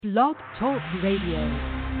Blog Talk Radio.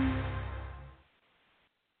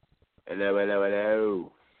 Hello, hello,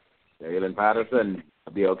 hello. Kaelin Patterson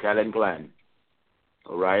of the O'Kaelin clan.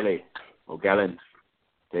 O'Reilly, O'Kaelin,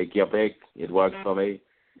 take your pick. It works for me.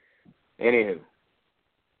 Anywho,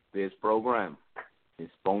 this program is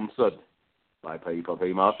sponsored by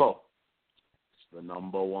P4P Muscle, the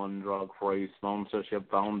number one drug-free sponsorship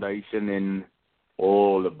foundation in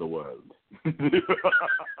all of the world. It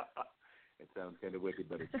sounds kind of wicked,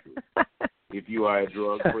 but it's true. If you are a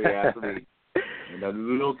drug-free athlete and are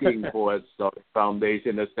looking for a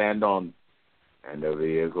foundation to stand on and a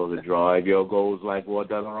vehicle to drive your goals like what,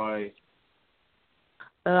 Desiree?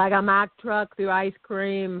 Like a Mack truck through ice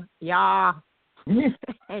cream. Yeah. And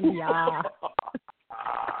yeah.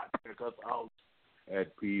 Check us out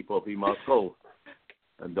at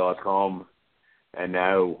P4PMuscle.com. And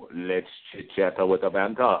now let's chit-chat with the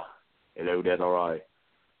banter. Hello, Desiree.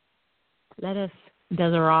 Let us,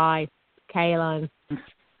 Desiree, Kaelin,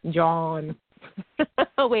 John.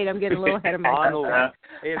 Oh, wait, I'm getting a little ahead of myself. Arnold.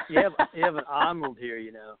 You have an Arnold here,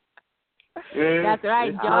 you know. Yeah, that's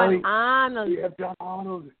right, John Arnold. We have John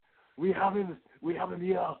Arnold. We have him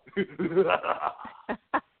here.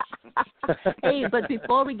 Hey, but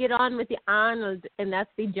before we get on with the Arnold, and that's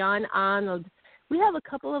the John Arnold, we have a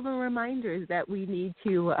couple of reminders that we need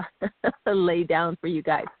to lay down for you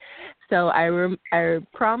guys. So I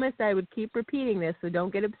promised I would keep repeating this, so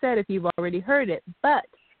don't get upset if you've already heard it. But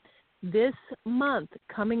this month,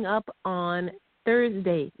 coming up on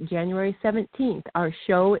Thursday, January 17th, our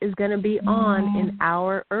show is going to be on an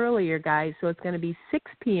hour earlier, guys. So it's going to be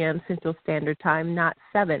 6 p.m. Central Standard Time, not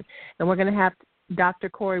 7. And we're going to have Dr.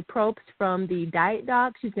 Corey Probst from the Diet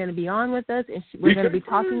Doc. She's going to be on with us, and we're going to be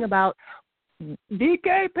talking about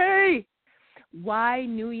DKP, why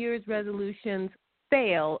New Year's resolutions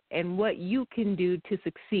fail and what you can do to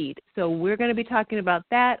succeed. So we're going to be talking about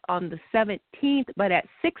that on the 17th, but at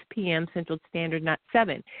 6 p.m. Central Standard, not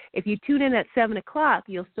 7. If you tune in at 7 o'clock,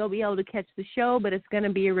 you'll still be able to catch the show, but it's going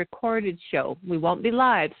to be a recorded show. We won't be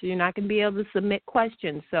live, so you're not going to be able to submit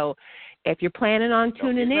questions. So if you're planning on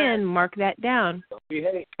tuning in, mark that down.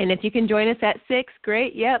 And if you can join us at 6,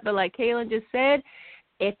 great. Yep, but like Kaelin just said,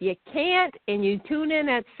 if you can't and you tune in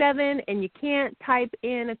at 7 and you can't type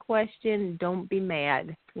in a question, don't be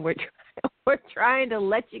mad. We're trying to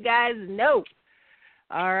let you guys know.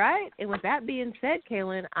 All right. And with that being said,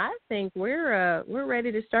 Kaelin, I think we're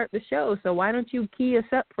ready to start the show. So why don't you key us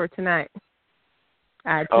up for tonight?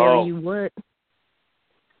 I tell you what.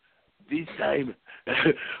 This time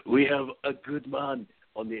we have a good man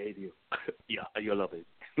on the radio. Yeah, you'll love it.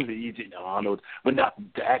 He's Arnold, but not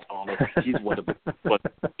that Arnold. He's wonderful. But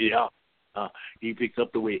yeah, he picks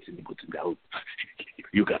up the weights and he puts them down.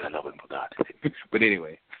 You gotta love him for that. But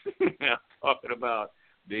anyway, talking about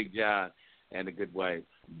Big John and the good wife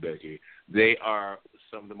Becky, they are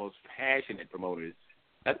some of the most passionate promoters,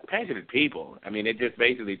 passionate people. I mean, it just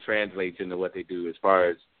basically translates into what they do as far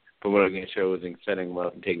as promoting shows and setting them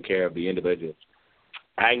up and taking care of the individuals.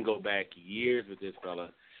 I can go back years with this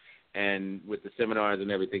fella. And with the seminars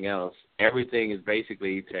and everything else, everything is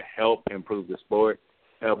basically to help improve the sport,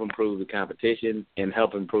 help improve the competition, and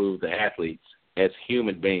help improve the athletes as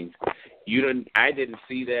human beings. I didn't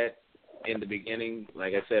see that in the beginning.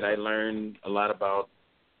 Like I said, I learned a lot about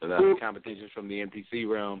the competitions from the NPC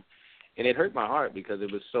realm, and it hurt my heart because it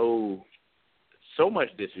was so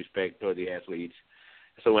much disrespect toward the athletes.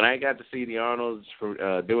 So when I got to see the Arnolds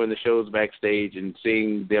for doing the shows backstage and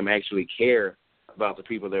seeing them actually care about the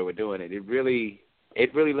people that were doing it, it really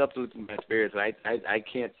lifted my spirits. I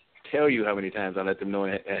can't tell you how many times I let them know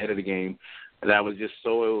ahead of the game that I was just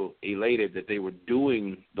so elated that they were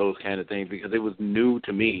doing those kind of things because it was new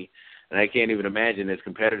to me, and I can't even imagine as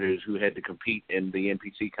competitors who had to compete in the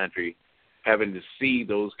NPC country having to see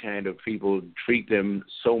those kind of people treat them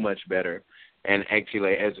so much better. And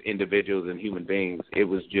actually, as individuals and human beings, it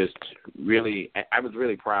was just really, I was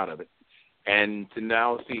really proud of it. And to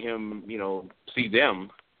now see him, see them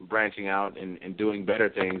branching out and doing better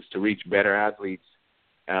things to reach better athletes,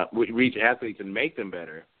 reach athletes and make them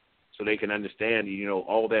better so they can understand,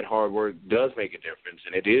 all that hard work does make a difference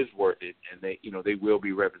and it is worth it. And they will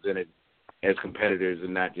be represented as competitors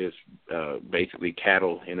and not just basically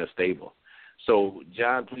cattle in a stable. So,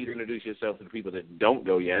 John, please introduce yourself to the people that don't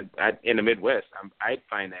know yet. In the Midwest, I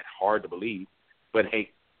find that hard to believe. But, hey,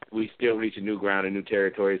 we still reach a new ground, a new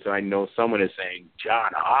territory, so I know someone is saying,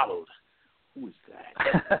 John Arnold. Who is that?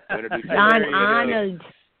 John Arnold.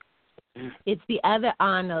 It's the other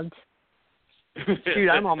Arnold. Shoot,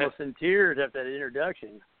 I'm almost in tears after that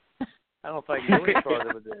introduction. I don't know if I can go any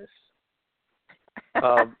farther with this.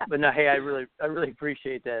 But no, hey, I really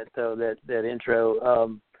appreciate that though, that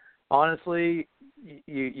intro. honestly,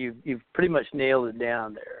 you've pretty much nailed it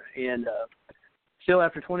down there. And still,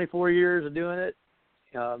 after 24 years of doing it,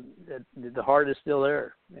 the heart is still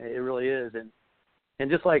there. It really is. And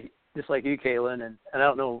just like you, Kaelin, and I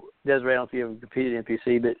don't know, Desiree, I don't know if you ever competed in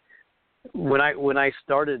NPC, but when I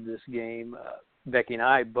started this game, Becky and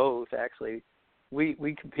I both actually,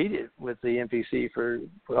 we competed with the NPC for,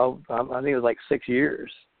 I think it was like 6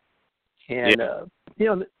 years. And, we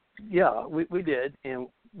did. And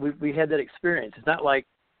we had that experience. It's not like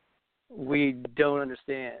we don't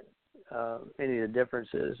understand any of the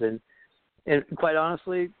differences. And quite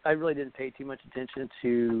honestly, I really didn't pay too much attention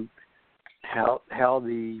to how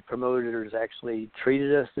the promoters actually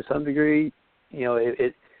treated us to some degree.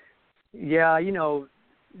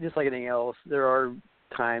 Just like anything else, there are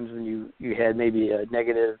times when you had maybe a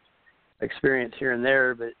negative experience here and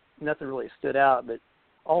there, but nothing really stood out. But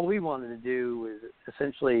all we wanted to do was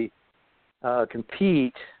essentially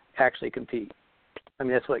compete. I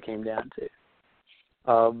mean, that's what it came down to.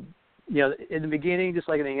 In the beginning, just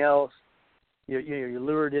like anything else, you're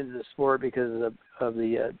lured into the sport because of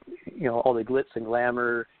the all the glitz and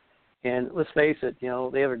glamour. And let's face it,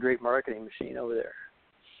 they have a great marketing machine over there.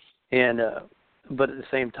 And but at the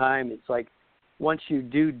same time, it's like once you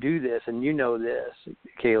do this, and this,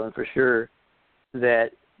 Kaelin, for sure,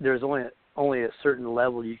 that there's only a certain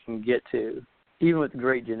level you can get to, even with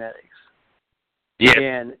great genetics. Yeah.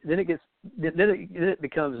 And then it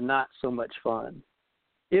becomes not so much fun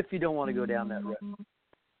if you don't want to go down that road.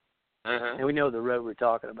 Uh-huh. And we know the road we're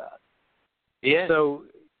talking about. Yeah. So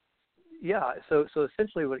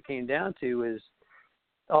essentially what it came down to is,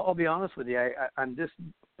 I'll be honest with you,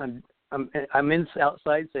 I'm in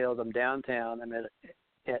outside sales. I'm downtown. I'm at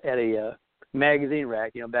a magazine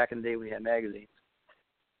rack. Back in the day we had magazines,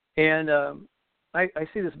 and I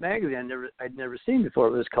see this magazine I'd never seen before.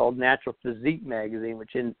 It was called Natural Physique magazine,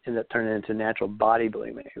 which ended up turning into Natural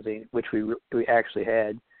Bodybuilding magazine, which we actually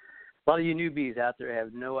had. A lot of you newbies out there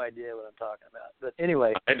have no idea what I'm talking about. But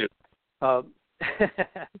anyway, I do.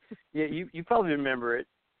 Yeah, you probably remember it.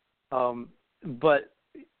 But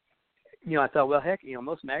I thought, well, heck,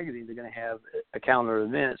 most magazines are going to have a calendar of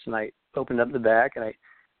events, and I opened up the back, and I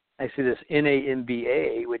see this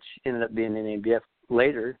NANBF, which ended up being NANBF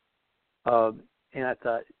later, and I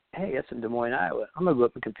thought, hey, that's in Des Moines, Iowa. I'm going to go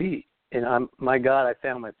up and compete. And my God, I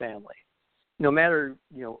found my family. No matter,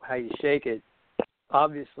 how you shake it,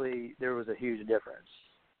 obviously there was a huge difference.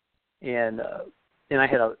 And I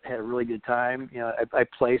had a really good time. I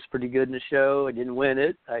placed pretty good in the show. I didn't win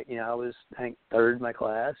it. I was, I think, third in my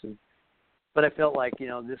class. But I felt like,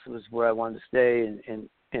 this was where I wanted to stay, and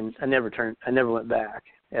I never went back,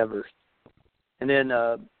 ever. And then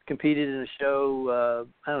competed in a show,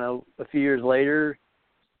 I don't know, a few years later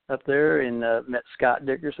up there, and met Scott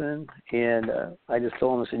Dickerson. And I just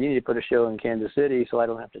told him, I said, you need to put a show in Kansas City so I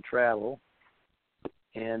don't have to travel.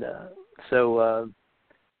 And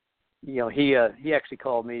he actually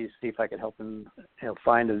called me to see if I could help him,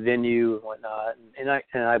 find a venue and whatnot. And I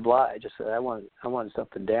obliged. I said, I wanted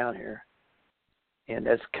something down here. And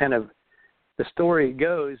that's kind of the story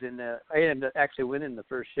goes. And I ended up actually winning the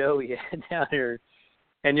first show he had down here.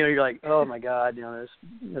 And you're like, oh my God,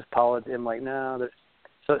 this politics. I'm like, no.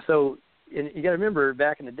 So and you got to remember,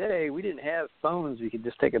 back in the day, we didn't have phones. We could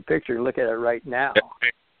just take a picture and look at it right now.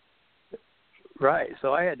 Right.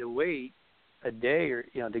 So I had to wait a day or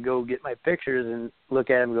to go get my pictures and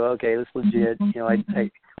look at them and go, okay, that's legit.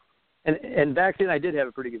 And back then I did have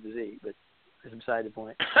a pretty good physique, but that's beside the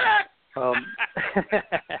point.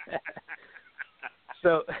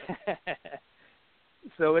 So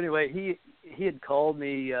anyway, he had called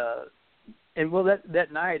me, and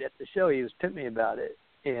that night at the show he was pimping me about it,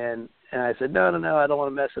 and I said no, I don't want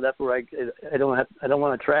to mess it up where I don't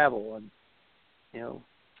want to travel,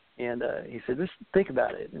 and he said, just think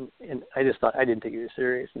about it. And I just thought, I didn't take it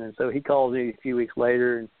serious. And then so he called me a few weeks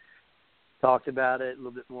later and talked about it a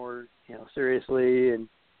little bit more, seriously. And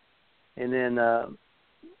then a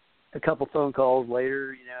couple phone calls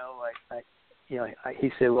later, he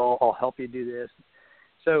said, well, I'll help you do this.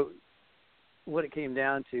 So what it came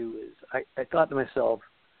down to is I thought to myself,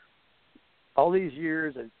 all these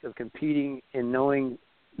years of competing and knowing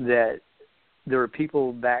that there were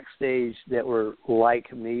people backstage that were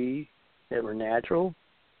like me, that were natural.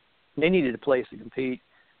 They needed a place to compete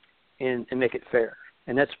and make it fair.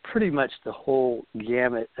 And that's pretty much the whole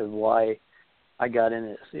gamut of why I got in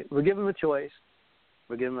this. We're giving them a choice.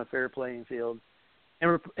 We're giving them a fair playing field.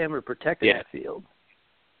 And we're protecting that field.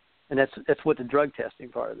 And that's what the drug testing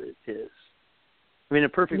part of it is. I mean, in a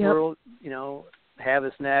perfect world, have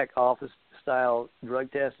a snack, office-style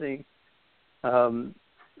drug testing,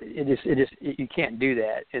 you can't do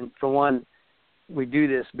that. And for one, we do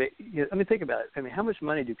this. I mean, think about it. I mean, how much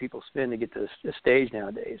money do people spend to get to a stage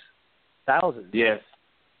nowadays? Thousands. Yes.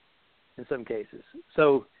 In some cases.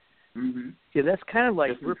 So, that's kind of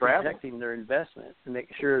like we're protecting their investment and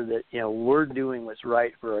making sure that we're doing what's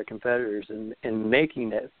right for our competitors and making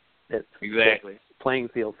that exactly playing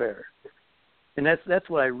field fair. And that's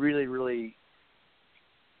what I really, really.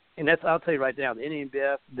 And I'll tell you right now, the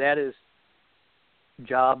NANBF, that is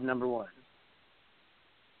job number one.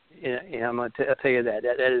 And I'll tell you that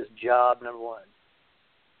is job number one.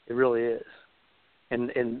 It really is.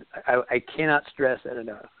 And I cannot stress that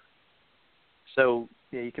enough. So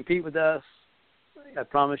you compete with us. I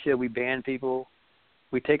promise you, we ban people.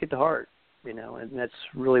 We take it to heart, and that's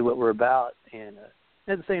really what we're about. And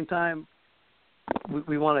at the same time,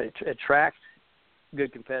 we want to attract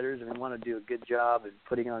good competitors, and we want to do a good job at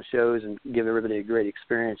putting on shows and give everybody a great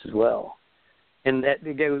experience as well. And that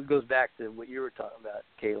goes back to what you were talking about,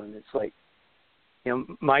 Kaelin. It's like,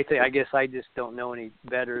 my thing, I guess I just don't know any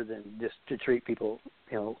better than just to treat people,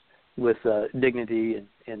 with dignity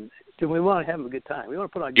and we want to have a good time. We want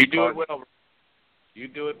to put on a good You do party. it well. You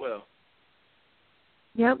do it well.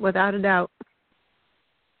 Yep, without a doubt.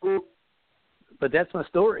 But that's my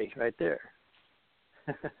story right there.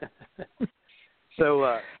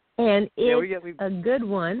 So, and it's a good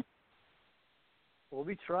one. Well,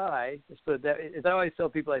 we try. So as I always tell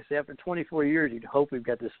people, I say after 24 years, you'd hope we've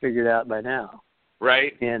got this figured out by now.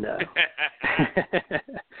 Right. And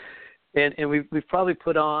and we've probably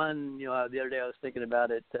put on. The other day I was thinking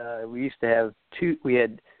about it. We used to have two. We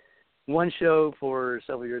had one show for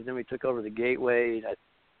several years. Then we took over the Gateway. I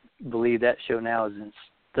believe that show now is in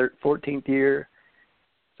its 14th year.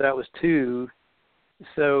 So that was two.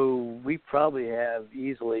 So we probably have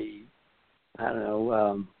easily, I don't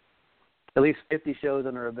know, at least 50 shows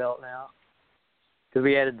under our belt now. Because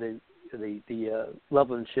we added the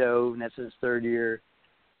Loveland show, and that's in its third year.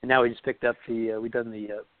 And now we just picked up we've done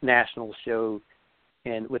the national show,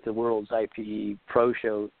 and with the World's IPE Pro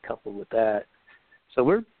show coupled with that. So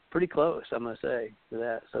we're pretty close, I'm going to say, to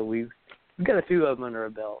that. So we've got a few of them under our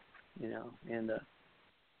belt, and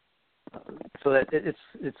so that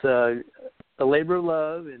it's a labor of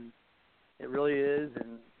love, and it really is,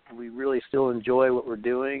 and we really still enjoy what we're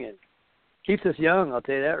doing, and keeps us young, I'll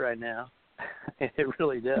tell you that right now. It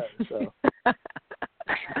really does. So.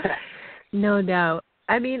 No doubt.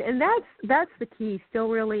 I mean, and that's the key, still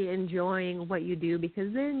really enjoying what you do,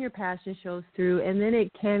 because then your passion shows through, and then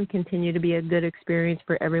it can continue to be a good experience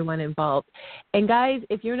for everyone involved. And guys,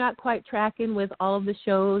 if you're not quite tracking with all of the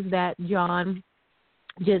shows that John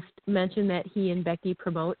just mentioned that he and Becky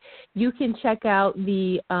promote, you can check out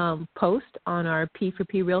the post on our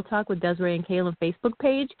P4P Real Talk with Desiree and Kaelin Facebook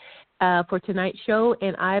page for tonight's show,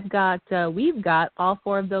 and we've got all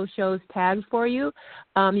four of those shows tagged for you.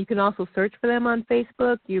 You can also search for them on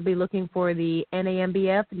Facebook. You'll be looking for the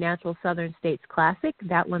NANBF Natural Southern States Classic.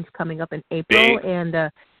 That one's coming up in April, and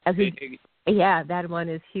that one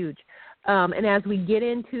is huge. And as we get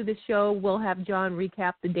into the show, we'll have John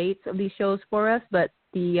recap the dates of these shows for us. But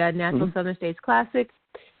the Natural Southern States Classic,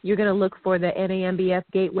 you're going to look for the NANBF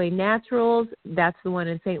Gateway Naturals. That's the one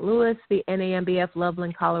in St. Louis. The NANBF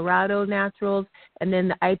Loveland, Colorado Naturals. And then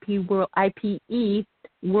the IPE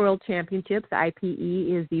World Championships. The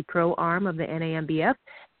IPE is the pro arm of the NANBF.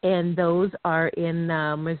 And those are in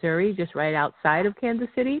Missouri, just right outside of Kansas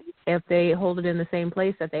City, if they hold it in the same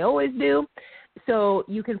place that they always do. So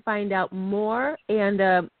you can find out more.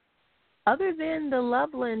 And other than the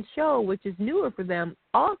Loveland show, which is newer for them,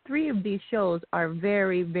 all three of these shows are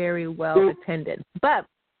very, very well attended. But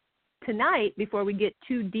tonight, before we get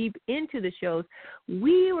too deep into the shows,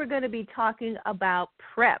 we were going to be talking about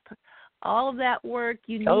prep. All of that work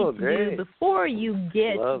you need to do before you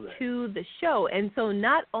get to the show. And so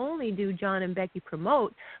not only do John and Becky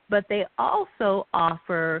promote, but they also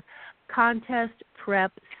offer contest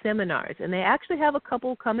prep seminars. And they actually have a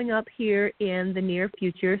couple coming up here in the near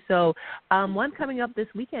future. So one coming up this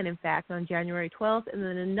weekend, in fact, on January 12th, and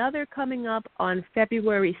then another coming up on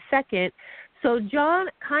February 2nd. So, John,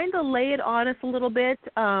 kind of lay it on us a little bit,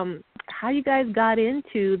 how you guys got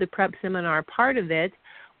into the prep seminar part of it,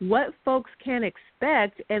 what folks can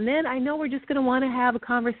expect, and then I know we're just going to want to have a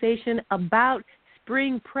conversation about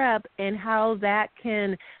spring prep and how that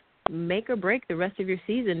can make or break the rest of your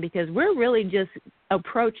season, because we're really just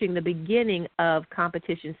approaching the beginning of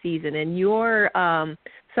competition season, and your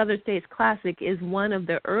Southern States Classic is one of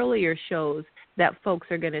the earlier shows that folks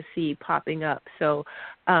are going to see popping up. So,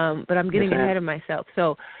 but I'm getting ahead of myself.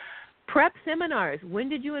 So, prep seminars, when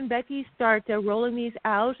did you and Becky start rolling these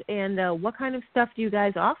out, and what kind of stuff do you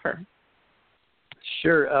guys offer?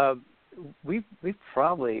 Sure. We've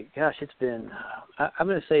probably, gosh, it's been, I'm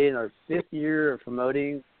going to say in our 5th year of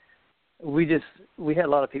promoting, we had a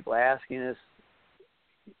lot of people asking us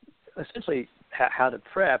essentially how to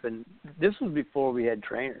prep, and this was before we had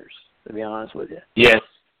trainers, to be honest with you. Yes.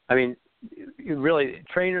 I mean, really,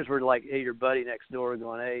 trainers were like, hey, your buddy next door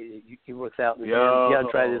going, hey, he works out in the gym, you got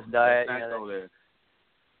to try this diet.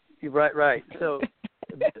 Right. So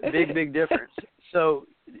big difference. So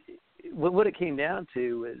what it came down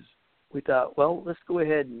to was we thought, well, let's go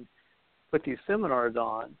ahead and put these seminars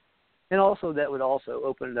on. And also that would also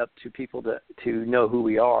open it up to people to know who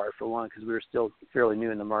we are, for one, because we were still fairly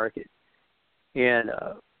new in the market. And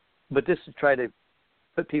but this to try to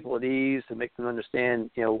put people at ease, to make them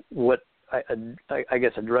understand, what I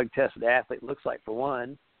guess a drug-tested athlete looks like, for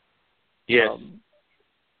one. Yes.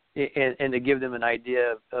 And to give them an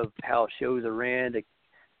idea of how shows are ran.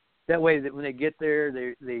 That way that when they get there,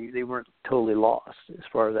 they weren't totally lost as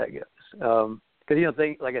far as that goes. Because,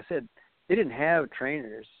 like I said, they didn't have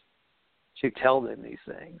trainers to tell them these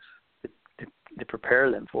things, to prepare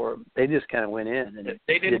them for them. They just kind of went in and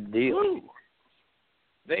they did the deal. Clue.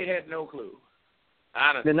 They had no clue.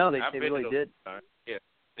 Honestly, no, they really did. Yeah,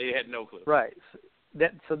 they had no clue. Right.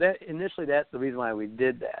 So that initially, that's the reason why we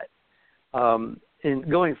did that. And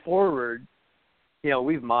going forward,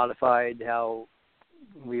 we've modified how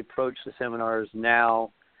we approach the seminars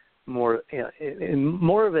now. More, and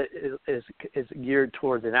more of it is geared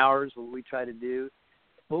towards an hours. What we try to do,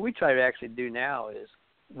 what we try to actually do now is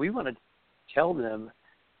we want to tell them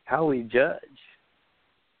how we judge.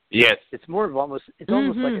 Yes, it's more of almost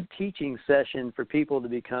like a teaching session for people to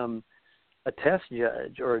become a test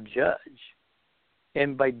judge or a judge.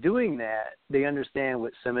 And by doing that, they understand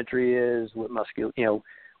what symmetry is, what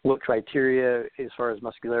criteria as far as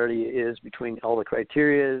muscularity is between all the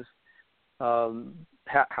criterias,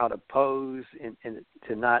 how to pose and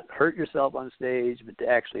to not hurt yourself on stage, but to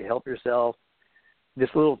actually help yourself.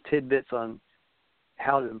 Just little tidbits on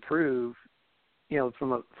how to improve,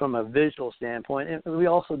 from a visual standpoint. And we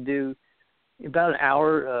also do about an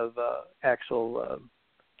hour of actual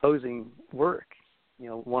posing work,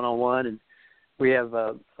 one-on-one. And we have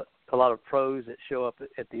a lot of pros that show up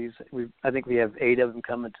at these. I think we have 8 of them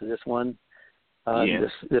coming to this one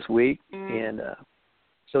this week. And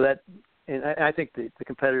so that, and I think the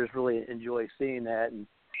competitors really enjoy seeing that. And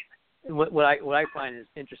what I find is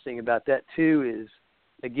interesting about that too is,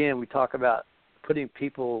 again, we talk about putting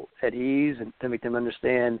people at ease and to make them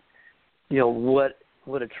understand, what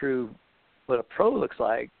a pro looks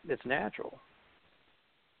like that's natural.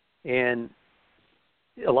 And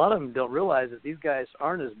a lot of them don't realize that these guys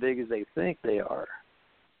aren't as big as they think they are.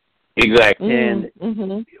 Exactly. And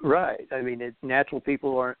right. I mean, natural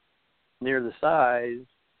people aren't near the size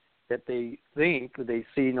that they think that they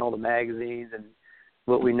see in all the magazines and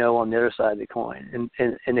what we know on the other side of the coin.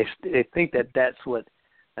 And they think that that's what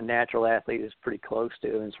a natural athlete is pretty close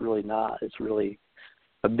to, and it's really not. It's really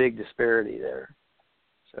a big disparity there.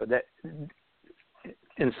 So that,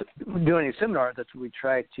 in doing these seminars, that's what we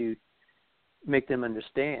try to make them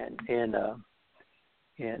understand. And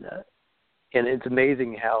it's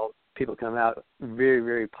amazing how people come out very,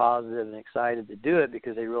 very positive and excited to do it,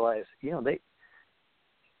 because they realize, they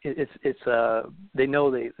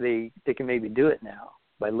know they can maybe do it now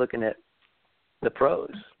by looking at the pros.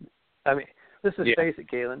 I mean, let's just face it,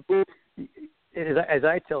 Kaelin. As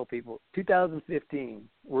I tell people, 2015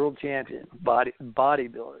 world champion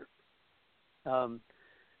bodybuilder,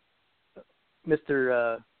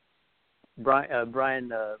 Mr. Brian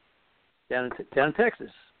down in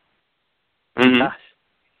Texas. Gosh.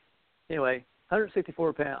 Anyway,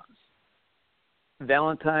 164 pounds.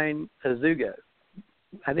 Valentine Azuga.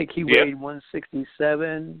 I think he weighed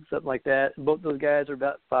 167, something like that. Both those guys are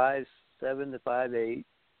about 5'7" to 5'8".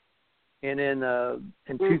 And in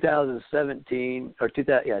 2017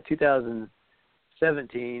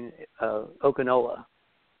 Okinola,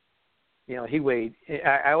 he weighed.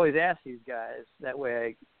 I always ask these guys that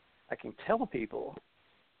way I can tell people.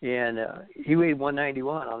 And he weighed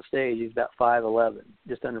 191 on stage. He's about 5'11",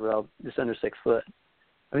 just under 6 foot.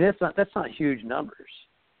 I mean, that's not huge numbers.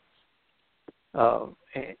 But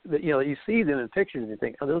you see them in pictures and you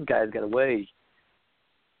think, oh, those guys got to weigh.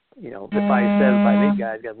 The 5'7", 5'8"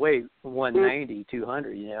 guys got to weigh 190,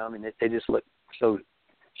 200. I mean, they just look so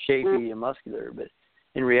shapy and muscular. But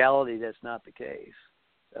in reality, that's not the case.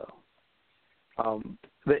 So,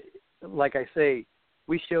 but like I say,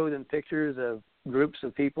 we show them pictures of groups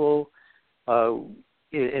of people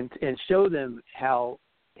and show them how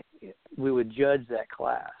we would judge that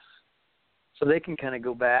class, so they can kind of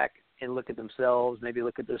go back and look at themselves, maybe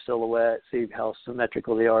look at their silhouette, see how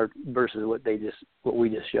symmetrical they are versus what we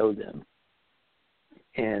just showed them.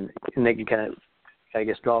 And they can kind of, I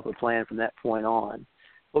guess, draw up a plan from that point on.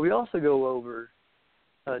 But we also go over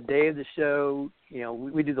day of the show. You know,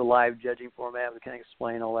 we do the live judging format. We kind of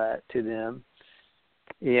explain all that to them,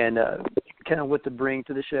 and kind of what to bring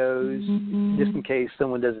to the shows, just in case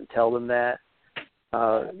someone doesn't tell them that.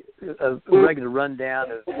 A regular rundown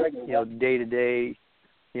of day to day.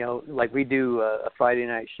 You know, like we do a Friday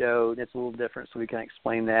night show, and it's a little different, so we can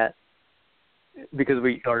explain that because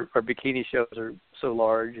our bikini shows are so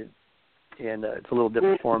large, and it's a little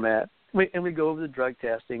different format. We go over the drug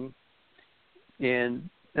testing, and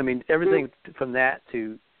I mean everything from that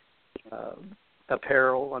to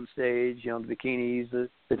apparel on stage. You know, the bikinis,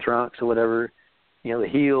 the trunks, or whatever. You know, the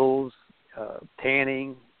heels,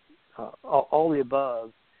 tanning, all the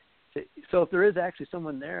above. So if there is actually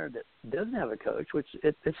someone there that doesn't have a coach, which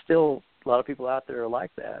it's still a lot of people out there are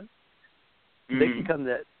like that, they can come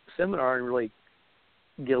to that seminar and really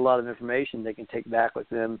get a lot of information they can take back with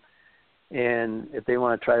them. And if they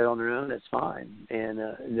want to try it on their own, that's fine. And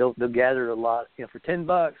they'll gather a lot. You know, for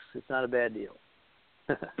 $10, it's not a bad deal.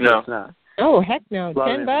 No, it's not. Oh, heck no.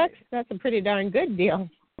 $10? That's a pretty darn good deal.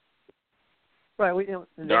 Right.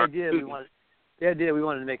 The idea we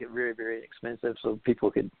wanted to make it very, very expensive so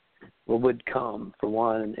people would come for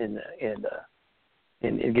one and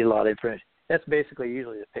get a lot of information. That's basically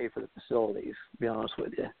usually to pay for the facilities, to be honest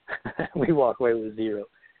with you. We walk away with zero.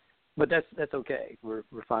 But that's okay. We're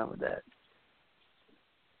fine with that.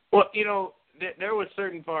 Well, you know, there were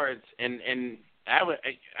certain parts, and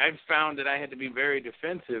I've found that I had to be very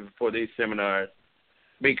defensive for these seminars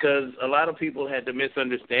because a lot of people had the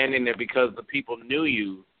misunderstanding that because the people knew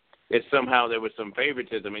you, that somehow there was some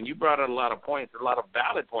favoritism. And you brought out a lot of points, a lot of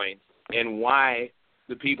valid points, and why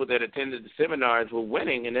the people that attended the seminars were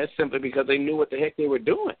winning, and that's simply because they knew what the heck they were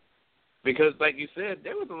doing. Because, like you said,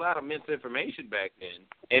 there was a lot of misinformation back then,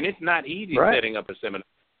 and it's not easy setting up a seminar.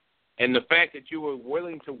 And the fact that you were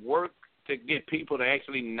willing to work to get people to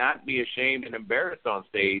actually not be ashamed and embarrassed on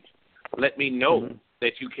stage let me know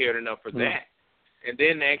that you cared enough for that. And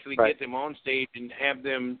then actually get them on stage and have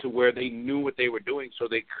them to where they knew what they were doing so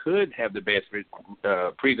they could have the best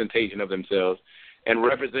presentation of themselves and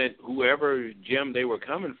represent whoever gym they were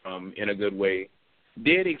coming from in a good way,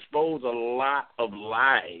 did expose a lot of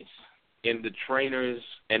lies in the trainers,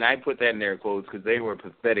 and I put that in air quotes because they were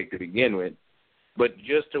pathetic to begin with, but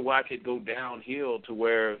just to watch it go downhill to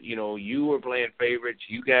where, you know, you were playing favorites,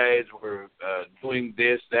 you guys were doing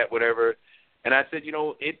this, that, whatever. And I said, you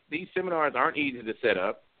know, these seminars aren't easy to set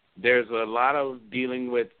up. There's a lot of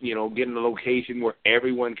dealing with, you know, getting a location where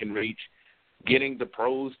everyone can reach, getting the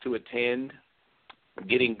pros to attend,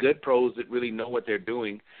 getting good pros that really know what they're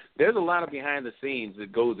doing. There's a lot of behind the scenes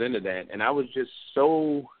that goes into that. And I was just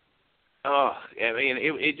so, I mean,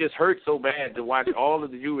 it just hurt so bad to watch all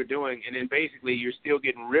of that you were doing. And then basically you're still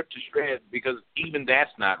getting ripped to shreds because even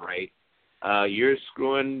that's not right. You're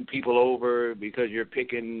screwing people over because you're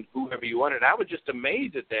picking whoever you wanted. I was just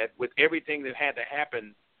amazed at that with everything that had to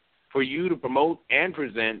happen for you to promote and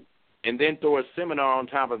present and then throw a seminar on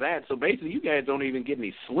top of that. So basically you guys don't even get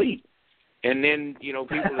any sleep. And then, you know,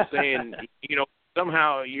 people are saying, you know,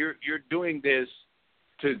 somehow you're doing this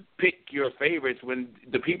to pick your favorites when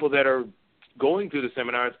the people that are going through the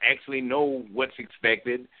seminars actually know what's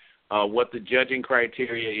expected, what the judging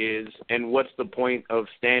criteria is, and what's the point of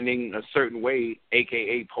standing a certain way,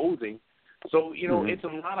 a.k.a. posing. So, you know, it's a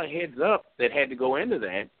lot of heads up that had to go into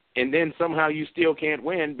that. And then somehow you still can't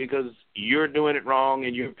win because you're doing it wrong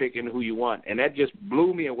and you're picking who you want. And that just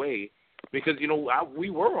blew me away because, you know, we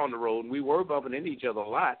were on the road and we were bumping into each other a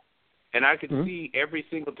lot. And I could see every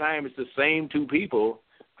single time it's the same two people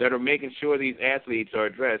that are making sure these athletes are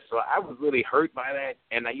addressed. So I was really hurt by that.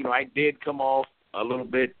 And, you know, I did come off a little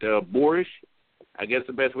bit boorish, I guess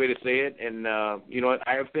the best way to say it. And, you know,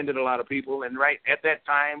 I offended a lot of people. And right at that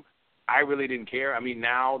time, I really didn't care. I mean,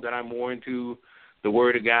 now that I'm more into the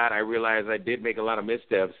Word of God, I realize I did make a lot of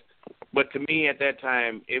missteps. But to me at that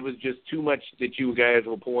time, it was just too much that you guys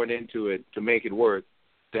were pouring into it to make it work,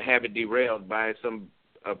 to have it derailed by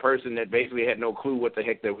a person that basically had no clue what the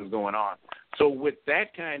heck that was going on. So with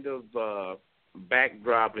that kind of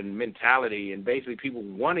backdrop and mentality and basically people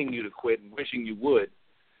wanting you to quit and wishing you would,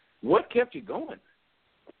 what kept you going?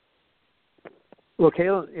 Well,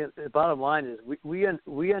 Kaelin, the bottom line is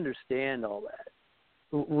we understand all that.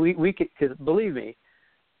 We could, because believe me,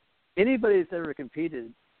 anybody that's ever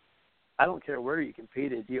competed, I don't care where you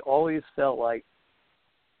competed, you always felt like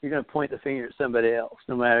you're going to point the finger at somebody else,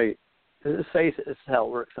 no matter. Let's face it, this is how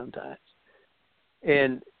it works sometimes.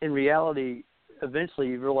 And in reality, eventually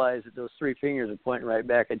you realize that those three fingers are pointing right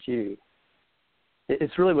back at you.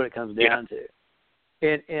 It's really what it comes down to.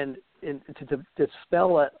 And to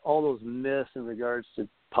dispel all those myths in regards to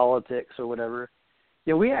politics or whatever,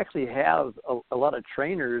 we actually have a lot of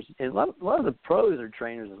trainers, and a lot of the pros are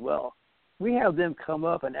trainers as well. We have them come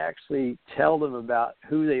up and actually tell them about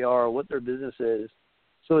who they are, what their business is.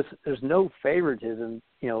 So there's no favoritism,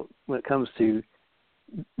 when it comes to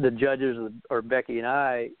the judges or Becky and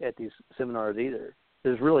I at these seminars either.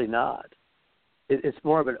 There's really not. It's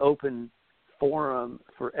more of an open forum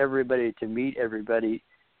for everybody to meet everybody.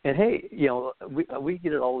 And hey, we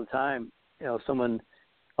get it all the time.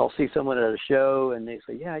 I'll see someone at a show and they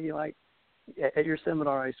say, yeah, at your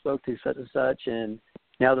seminar I spoke to such and such, and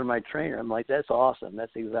now they're my trainer. I'm like, that's awesome.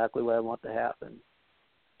 That's exactly what I want to happen.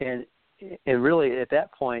 And really at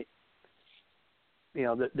that point,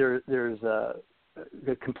 there's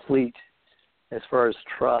a complete, as far as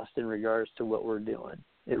trust in regards to what we're doing.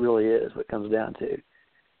 It really is what it comes down to.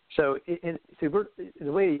 So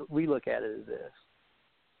the way we look at it is this.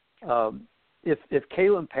 If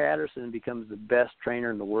Kaelin Patterson becomes the best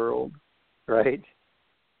trainer in the world, right,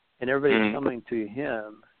 and everybody's coming to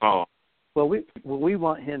him, well, we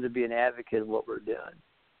want him to be an advocate of what we're doing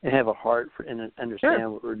and have a heart for and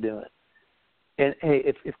understand what we're doing. And, hey,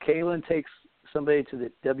 if Kaelin takes somebody to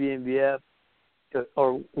the WNBF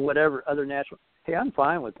or whatever other natural, hey, I'm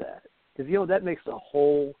fine with that. Because, that makes the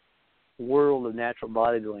whole world of natural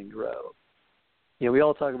bodybuilding grow. We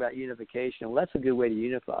all talk about unification. Well, that's a good way to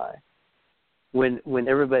unify when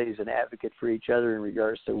everybody's an advocate for each other in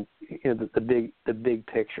regards to the big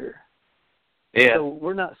picture. Yeah. So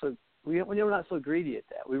we're not so greedy at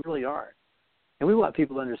that. We really aren't. And we want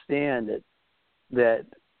people to understand that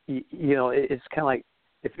it's kind of like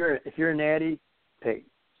if you're a natty, hey,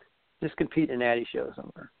 just compete in a natty show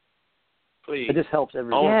somewhere. Please. It just helps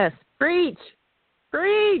everybody. Yes, preach.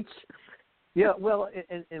 Yeah, well,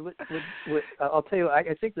 and what I'll tell you,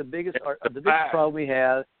 I think the biggest problem we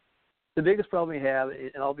have,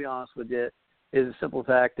 and I'll be honest with you, is the simple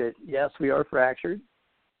fact that yes, we are fractured,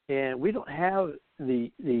 and we don't have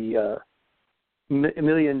the $1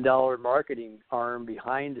 million marketing arm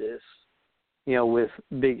behind us, with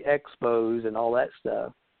big expos and all that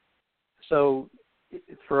stuff. So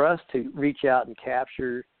for us to reach out and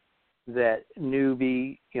capture that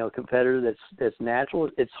newbie, competitor that's natural,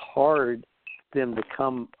 it's hard for them to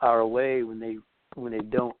come our way when they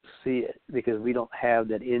don't see it, because we don't have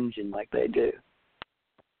that engine like they do.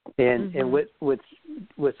 And and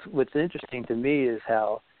what's interesting to me is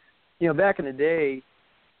how, back in the day,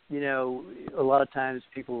 a lot of times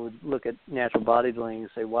people would look at natural bodybuilding and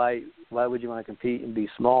say, why would you want to compete and be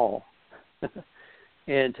small?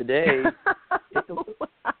 And today,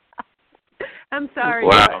 I'm sorry.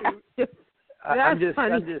 Wow. I'm just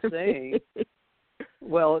saying.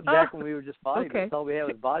 Well, back when we were just bodybuilding, okay. all we had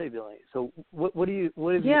was bodybuilding. So what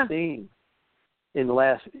have you seen in the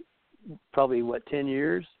last probably 10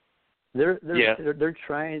 years? They're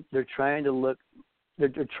trying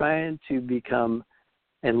to become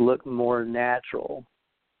and look more natural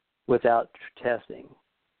without testing.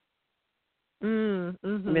 Mm-hmm. I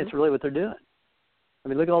mean, it's really what they're doing. I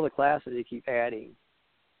mean, look at all the classes they keep adding,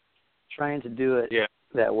 trying to do it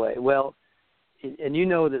that way. Well, and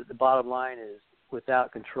that the bottom line is,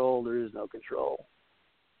 without control, there is no control.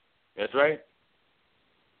 That's right.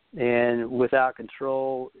 And without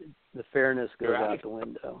control, the fairness goes out the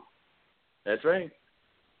window. That's right.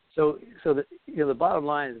 So the bottom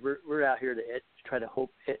line is we're out here to try to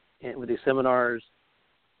hope with these seminars,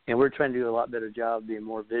 and we're trying to do a lot better job being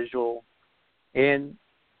more visual. And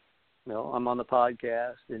I'm on the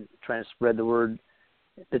podcast and trying to spread the word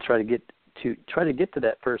to try to get to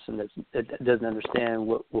that person that doesn't understand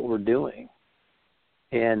what we're doing.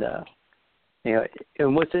 And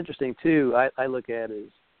and what's interesting too, I look at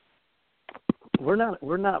is we're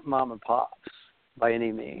not mom and pops by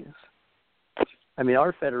any means. I mean,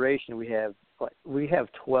 our federation, we have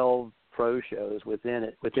 12 pro shows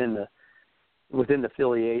within the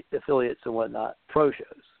affiliates and whatnot, pro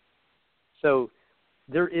shows. So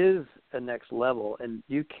there is a next level, and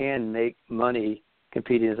you can make money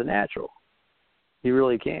competing as a natural. You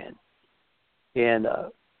really can. And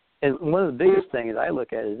one of the biggest things I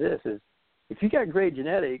look at is this: is if you got great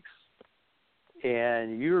genetics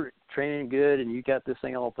and you're training good and you got this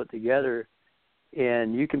thing all put together,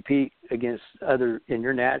 and you compete against and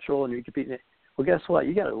you're natural and you compete, well, guess what?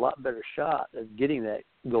 You got a lot better shot of getting that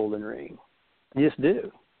golden ring. You just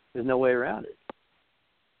do. There's no way around it.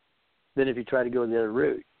 Than if you try to go the other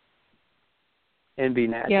route and be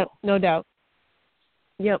natural. Yep, no doubt.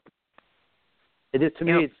 Yep. It is to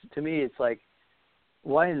me. It's like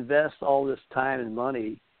why invest all this time and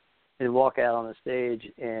money and walk out on the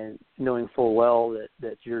stage and knowing full well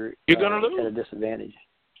that you're gonna lose at a disadvantage?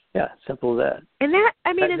 Yeah, simple as that. And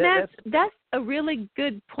that's a really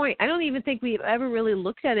good point. I don't even think we've ever really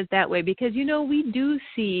looked at it that way because, we do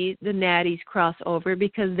see the natties cross over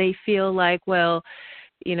because they feel like, well,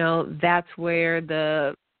 that's where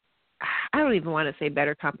I don't even want to say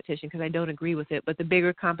better competition because I don't agree with it, but the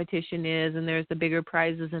bigger competition is and there's the bigger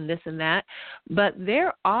prizes and this and that. But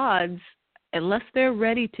their odds, unless they're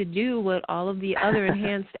ready to do what all of the other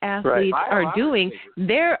enhanced athletes are doing,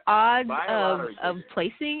 their odds of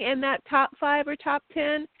placing in that top 5 or top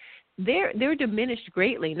 10, they're diminished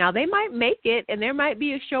greatly. Now, they might make it, and there might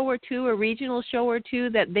be a show or two, a regional show or two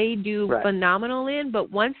that they do phenomenal in,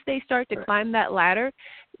 but once they start to climb that ladder,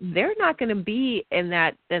 they're not going to be in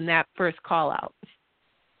that first call-out.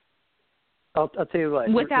 I'll tell you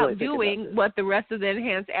what. Without really doing what the rest of the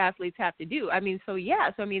enhanced athletes have to do.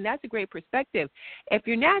 That's a great perspective. If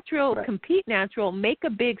you're natural, compete natural, make a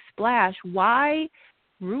big splash. Why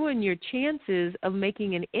ruin your chances of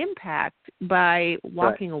making an impact by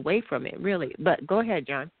walking away from it, really? But go ahead,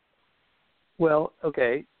 John. Well,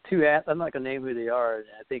 okay. I'm not going to name who they are.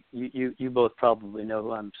 I think you both probably know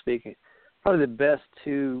who I'm speaking. Probably the best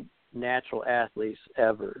 2 natural athletes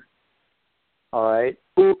ever. All right?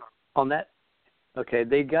 On that. Okay,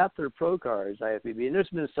 they got their pro cards, IFBB, and there's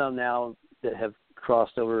been some now that have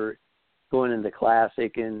crossed over, going into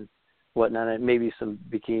classic and whatnot, and maybe some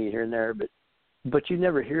bikini here and there, but you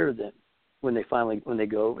never hear of them when they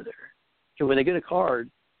go over there. So when they get a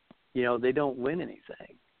card, they don't win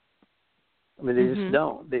anything. I mean, they just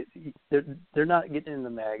don't. They're not getting in the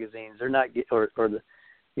magazines. They're not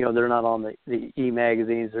they're not on the e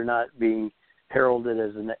magazines. They're not being heralded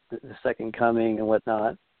as the second coming and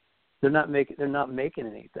whatnot. They're not making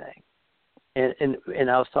anything, and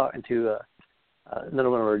I was talking to another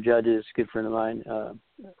one of our judges, a good friend of mine,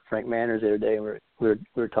 Frank Manners, the other day, and we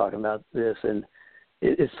were talking about this, and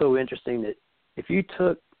it's so interesting that if you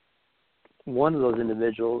took one of those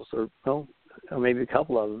individuals, or maybe a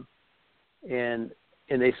couple of them, and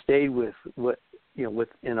they stayed with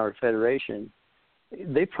within our federation,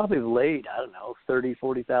 they probably laid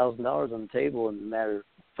 $30,000-$40,000 on the table in a matter of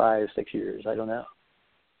 5-6 years. I don't know.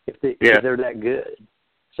 If they're that good,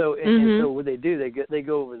 so and so what they do, they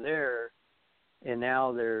go over there, and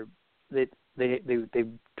now they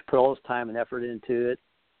put all this time and effort into it,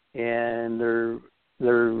 and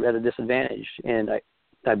they're at a disadvantage. And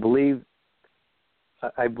I believe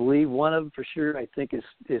one of them for sure. I think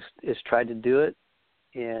is tried to do it,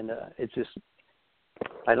 and it's just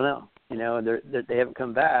I don't know. They haven't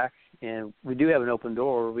come back, and we do have an open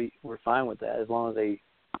door. We're fine with that as long as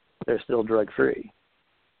they're still drug free.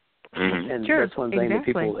 And that's one thing that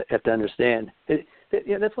people have to understand.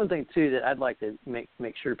 That's one thing too that I'd like to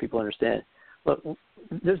make sure people understand. Look,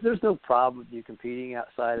 there's no problem with you competing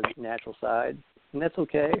outside of the natural side, and that's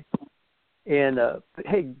okay. And but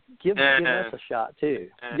hey, give us a shot too.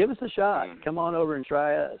 Give us a shot. Come on over and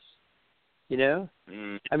try us.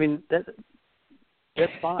 I mean that's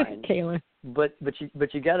fine. Kaelin. But you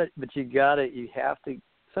have to.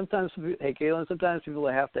 Sometimes, hey Kaelin, sometimes people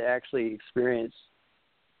have to actually experience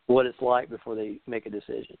what it's like before they make a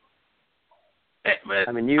decision.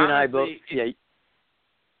 I mean, you and I both. Yeah.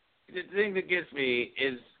 The thing that gets me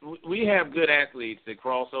is we have good athletes that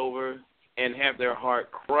cross over and have their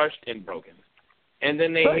heart crushed and broken, and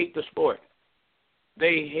then they hate the sport.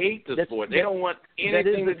 They hate the sport. They don't want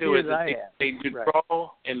anything to do with it. They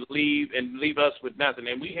withdraw and leave us with nothing.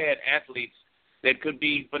 And we had athletes that could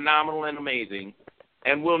be phenomenal and amazing,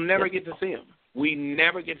 and we'll never get to see them. We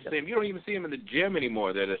never get to see them. You don't even see them in the gym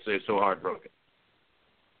anymore. They're so heartbroken.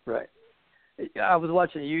 Right. I was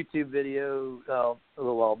watching a YouTube video a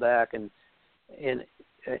little while back, and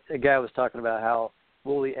a guy was talking about how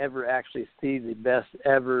will we ever actually see the best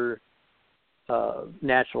ever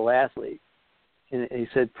natural athlete, and he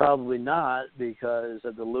said probably not because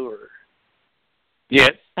of the lure.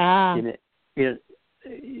 Yes.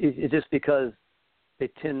 It's just because they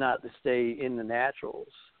tend not to stay in the naturals.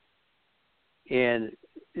 And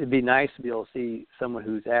it'd be nice to be able to see someone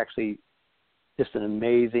who's actually just an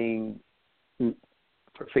amazing,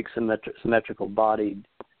 perfect symmetrical bodied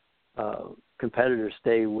competitor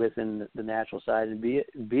stay within the natural side and be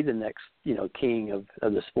the next king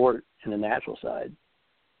of the sport in the natural side.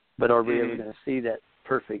 But are we ever going to see that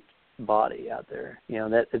perfect body out there?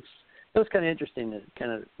 That's kind of interesting to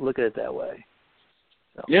kind of look at it that way.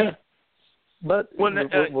 So. Yeah. But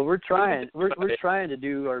we're trying. We're trying to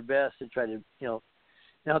do our best to try to,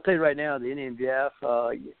 And I'll tell you right now, the NANBF,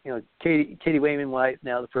 Katie Wayman White,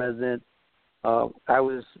 now the president. I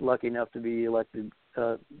was lucky enough to be elected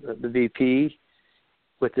the VP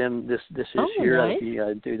with them this year. Nice. If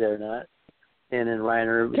you do that or not. And then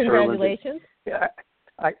Ryan. Congratulations. Yeah,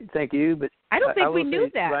 I thank you. But I don't think we knew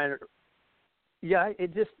that. Ryan,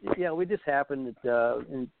 we just happened at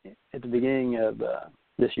the beginning of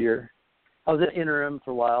this year. I was at interim for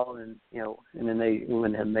a while, and then they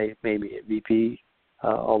went and made me a VP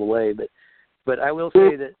all the way. But I will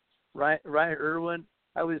say that Ryan Irwin,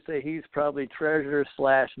 I would say he's probably treasurer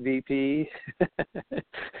 / VP.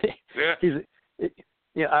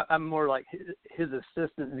 Yeah. I'm more like his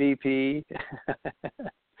assistant VP.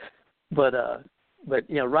 but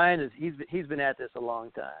Ryan he's been at this a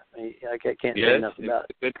long time. I can't say enough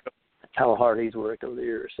about how hard he's worked over the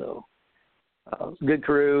years. So good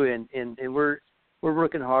crew, and we're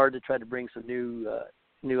working hard to try to bring some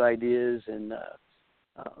new ideas, and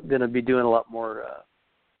going to be doing a lot more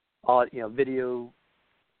video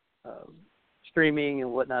streaming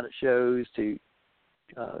and whatnot at shows to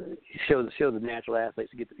show the natural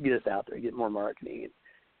athletes, to get us out there, get more marketing,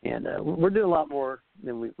 and we're doing a lot more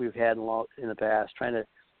than we've had in the past, trying to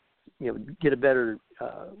get a better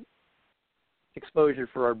exposure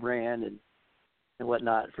for our brand and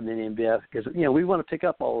whatnot from the NANBF, because we want to pick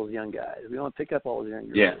up all those young guys, we want to pick up all those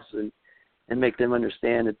young girls, and make them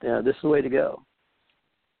understand that this is the way to go.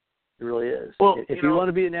 It really is. Well, if you want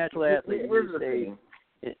to be a natural athlete, you need to stay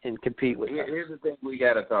and compete with us. Here's the thing we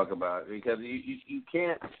got to talk about, because you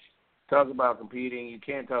can't talk about competing, you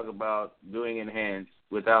can't talk about doing enhanced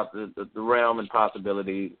without the realm and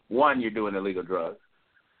possibility. One, you're doing illegal drugs.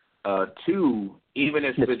 Two, even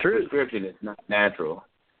if it's prescription, it's not natural.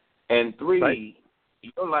 And three,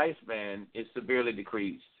 your lifespan is severely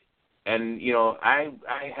decreased. And, I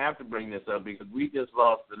have to bring this up because we just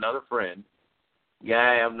lost another friend,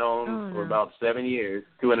 guy I've known for about 7 years,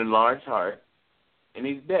 to an enlarged heart. And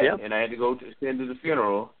he's dead, and I had to go to the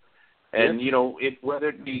funeral. And, whether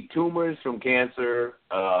it be tumors from cancer,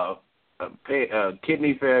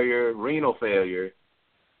 kidney failure, renal failure,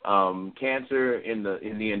 cancer in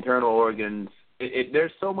the internal organs,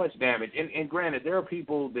 there's so much damage. And granted, there are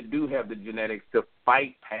people that do have the genetics to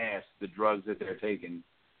fight past the drugs that they're taking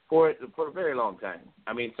for a very long time.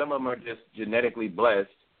 I mean, some of them are just genetically blessed.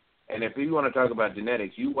 And if you want to talk about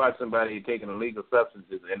genetics, you watch somebody taking illegal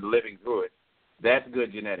substances and living through it. That's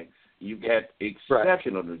good genetics. You've got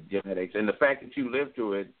exceptional genetics. And the fact that you live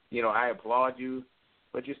through it, I applaud you,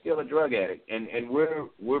 but you're still a drug addict. And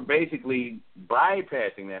we're basically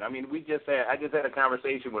bypassing that. I mean, I just had a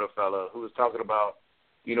conversation with a fellow who was talking about,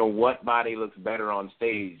 what body looks better on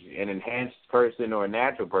stage, an enhanced person or a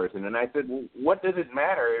natural person. And I said, well, what does it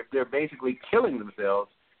matter if they're basically killing themselves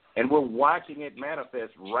and we're watching it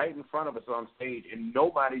manifest right in front of us on stage, and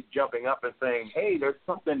nobody's jumping up and saying, hey, there's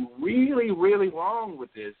something really, really wrong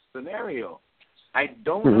with this scenario. I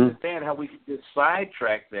don't understand how we can just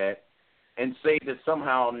sidetrack that and say that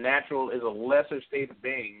somehow natural is a lesser state of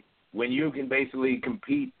being when you can basically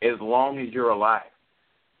compete as long as you're alive.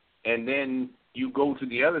 And then you go to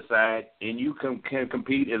the other side and you can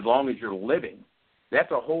compete as long as you're living.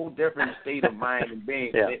 That's a whole different state of mind and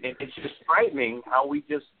being. Yeah. And it's just frightening how we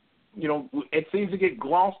just, it seems to get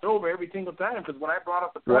glossed over every single time, because when I brought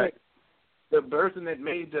up the point, the person that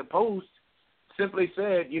made the post simply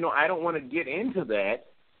said, I don't want to get into that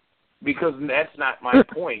because that's not my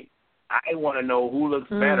point. I want to know who looks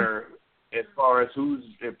better as far as who's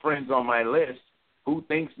friends on my list, who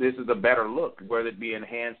thinks this is a better look, whether it be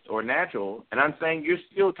enhanced or natural. And I'm saying you're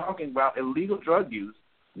still talking about illegal drug use.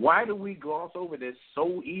 Why do we gloss over this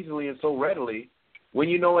so easily and so readily when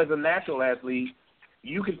as a natural athlete,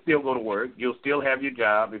 you can still go to work, you'll still have your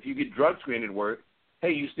job. If you get drug screened at work,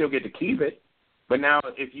 hey, you still get to keep it. But now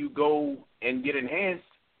if you go and get enhanced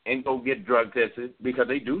and go get drug tested, because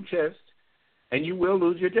they do tests, and you will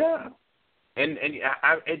lose your job. And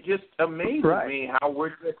it just amazes me how we're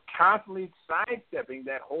just constantly sidestepping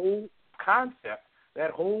that whole concept, that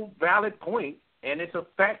whole valid point, and it's a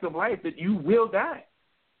fact of life that you will die.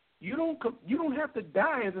 You don't have to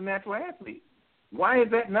die as a natural athlete. Why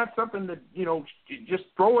is that not something that, just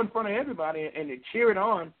throw in front of everybody and cheer it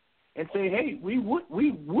on and say, hey, we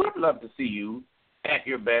would love to see you at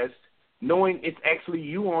your best, knowing it's actually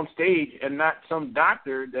you on stage and not some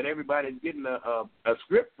doctor that everybody's getting a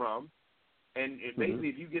script from. And basically,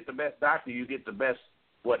 if you get the best doctor, you get the best,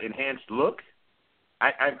 enhanced look.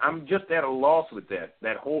 I'm just at a loss with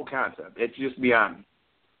that whole concept. It's just beyond me.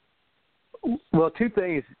 Well, two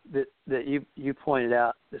things that you pointed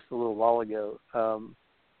out just a little while ago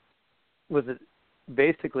was that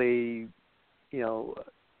basically,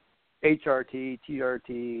 HRT,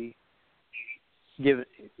 TRT, give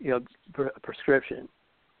a prescription.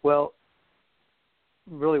 Well,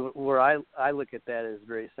 really where I look at that is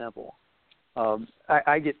very simple.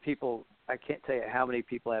 I get people. I can't tell you how many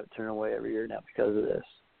people I have to turn away every year now because of this.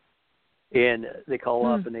 And they call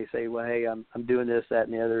up and they say, "Well, hey, I'm doing this, that,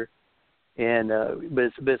 and the other," and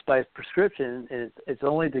but it's by prescription, and it's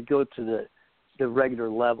only to go to the regular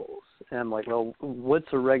levels. And I'm like, "Well, what's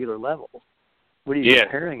a regular level? What are you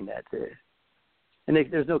comparing that to?" And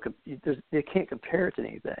they can't compare it to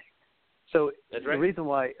anything. So that's right. The reason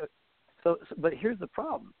why, but here's the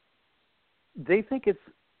problem. They think it's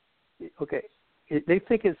okay. They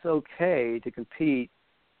think it's okay to compete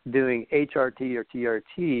doing HRT or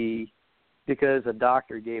TRT because a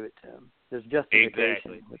doctor gave it to them. There's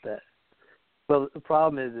justification with that. Well, the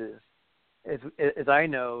problem is as I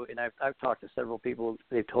know, and I've talked to several people,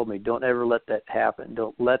 they've told me, don't ever let that happen.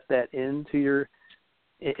 Don't let that into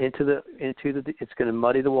the. It's going to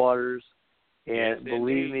muddy the waters. And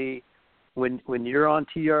believe me, when you're on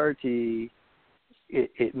TRT,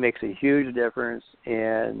 it makes a huge difference,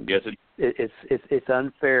 and it's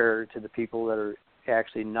unfair to the people that are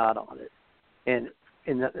actually not on it.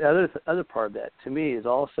 And the other part of that to me is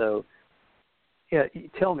also,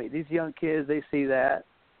 tell me, these young kids, they see that,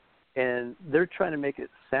 and they're trying to make it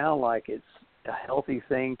sound like it's a healthy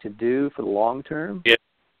thing to do for the long term. Yeah,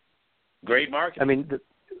 great marketing. I mean,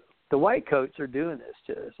 the white coats are doing this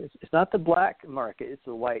to us. It's not the black market; it's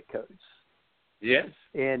the white coats. Yes.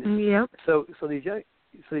 And so these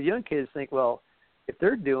young kids think, well, if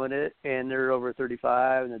they're doing it and they're over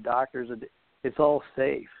 35 and the doctors, it's all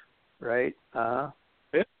safe, right? Yeah.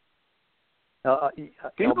 Can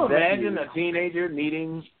you imagine a teenager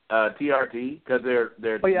needing TRT because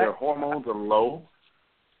their hormones are low?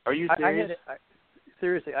 Are you serious?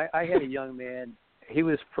 Seriously, I had a young man. He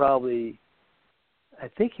was probably, I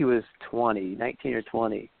think he was 19 or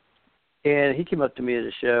 20. And he came up to me at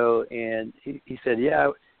a show, and he said,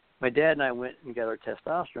 yeah, my dad and I went and got our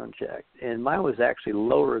testosterone checked, and mine was actually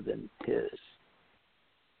lower than his.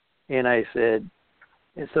 And I said,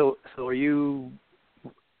 and so are you,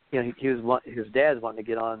 his dad's wanting to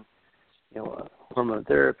get on, hormone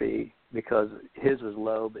therapy because his was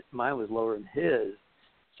low, but mine was lower than his.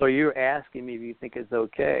 So you're asking me if you think it's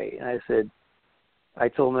okay. And I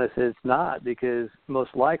told him, I said, it's not, because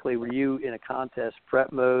most likely were you in a contest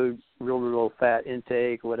prep mode, real fat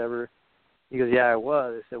intake, whatever. He goes, yeah, I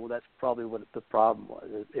was. I said, well, that's probably what the problem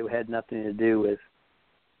was. It had nothing to do with,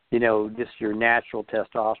 just your natural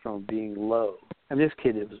testosterone being low. I mean, this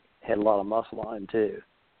kid had a lot of muscle on him, too.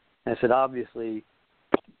 And I said, obviously,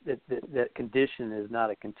 that condition is not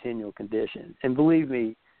a continual condition. And believe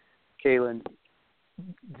me, Kaelin,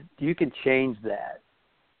 you can change that.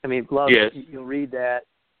 I mean, a lot of you'll read that.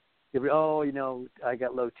 You'll read, I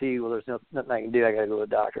got low T. Well, there's nothing I can do. I got to go to the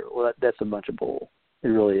doctor. Well, that's a bunch of bull. It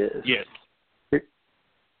really is. Yes.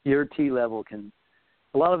 Your T level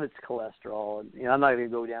a lot of it's cholesterol. And, I'm not going to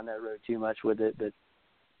go down that road too much with it, but,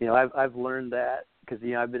 I've learned that because,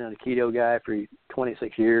 I've been a keto guy for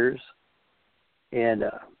 26 years. And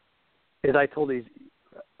as I told these,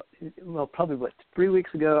 probably 3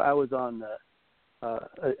 weeks ago, I was on a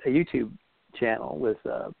YouTube channel with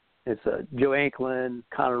it's Joe Anklin,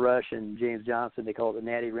 Connor Rush, and James Johnson. They call it the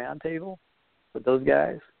Natty Roundtable with those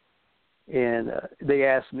guys. And they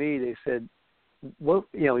asked me, they said, what,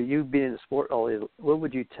 you've been in the sport all this, what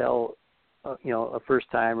would you tell, a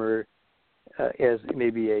first-timer as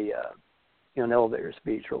maybe an elevator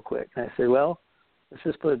speech real quick? And I said, well, let's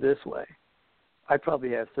just put it this way. I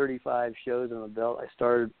probably have 35 shows on the belt. I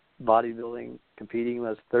started bodybuilding, competing when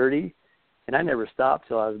I was 30. And I never stopped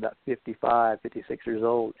till I was about 55, 56 years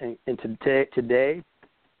old. And today,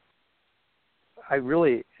 I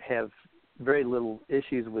really have very little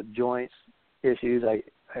issues with joints issues. I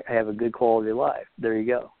have a good quality of life. There you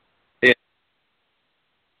go.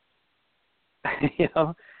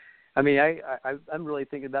 Yeah. I mean, I'm really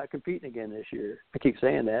thinking about competing again this year. I keep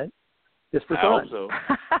saying that just for fun. Also.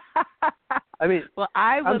 I mean, well,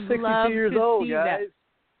 I'm 62 years old, guys.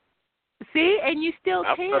 See, and you still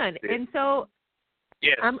can. And so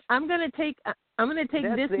I'm going to take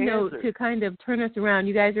this note to kind of turn us around.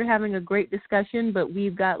 You guys are having a great discussion, but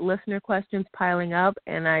we've got listener questions piling up,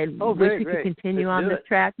 and I wish we could continue on this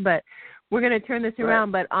track, but we're going to turn this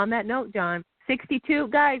around. But on that note, John, 62,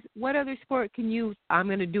 guys, what other sport I'm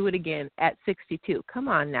going to do it again at 62. Come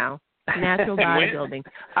on now. Natural bodybuilding.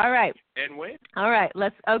 All right. And win. All right.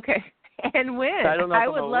 And win. I don't know if I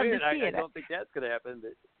would love to see it. I don't think that's going to happen,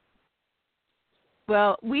 but.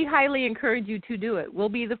 Well, we highly encourage you to do it. We'll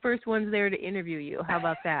be the first ones there to interview you. How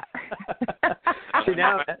about that? See,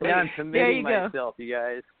 now I'm committing myself, you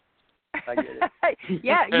guys. I get it.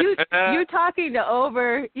 Yeah, you're talking to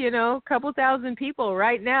over, a couple thousand people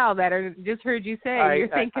right now that are just heard you say you're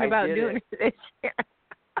thinking about doing it this year.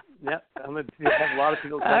 Yep, I'm going to have a lot of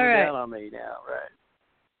people coming down on me now, right?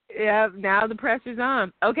 Yeah, now the pressure's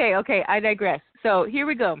on. Okay, I digress. So here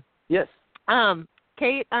we go. Yes.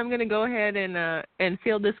 Kate, I'm going to go ahead and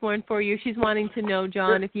field this one for you. She's wanting to know,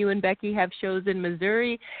 John, if you and Becky have shows in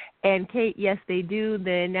Missouri. And Kate, yes, they do.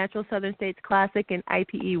 The Natural Southern States Classic and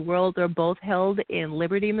IPE World are both held in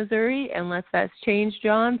Liberty, Missouri, unless that's changed,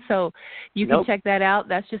 John. So you can check that out.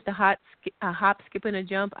 That's just a hop, skip, and a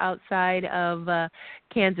jump outside of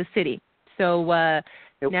Kansas City. So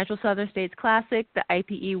Natural Southern States Classic, the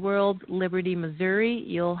IPE World, Liberty, Missouri.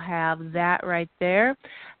 You'll have that right there.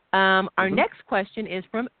 Our next question is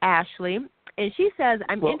from Ashley, and she says,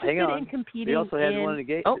 I'm interested in competing We also had one in the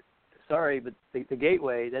Gateway. Oh. Sorry, but the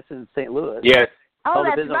Gateway, that's in St. Louis. Yes. Oh,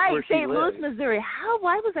 that's right, St. Louis, Missouri.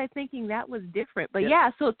 Why was I thinking that was different? But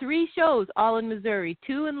yeah, so 3 shows all in Missouri,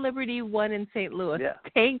 2 in Liberty, 1 in St. Louis. Yeah.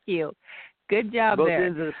 Thank you. Good job Both there.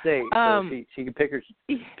 ends of the state, so she can pick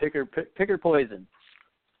her poison.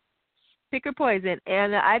 Pick or poison.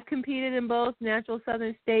 And I've competed in both Natural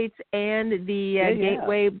Southern States and the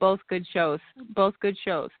Gateway, both good shows.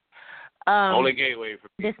 Only Gateway for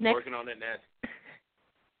me. Working on it now.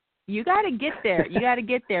 You got to get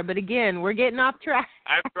there. But again, we're getting off track.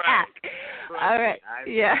 That's right. All right.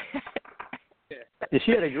 Yeah.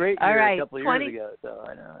 She had a great year a couple of years ago, so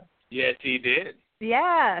I know. Yes, he did.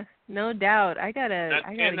 Yeah, no doubt. I gotta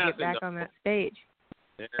get back on that stage.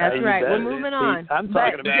 Yeah, that's right. We're moving on. I'm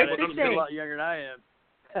talking about it. I'm still a lot younger than I am.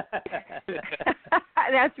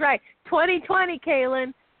 That's right. 2020,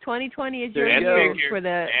 Kaelin. 2020 is your year for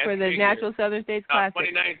the Natural Southern States Classic.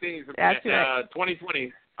 2019. That's right.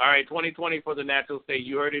 2020. All right, 2020 for the Natural State.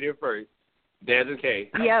 You heard it here first. Des and Kay.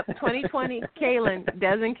 Yep, 2020, Kaelin,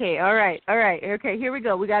 Des and Kay. All right. Okay, here we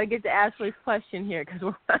go. We got to get to Ashley's question here because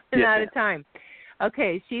we're running out of time.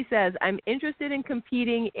 Okay, she says, I'm interested in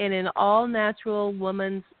competing in an all-natural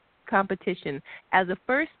women's competition. As a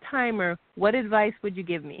first-timer, what advice would you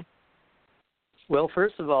give me? Well,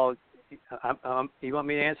 first of all, you want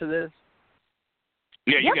me to answer this?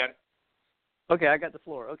 Yeah, you got it. Okay, I got the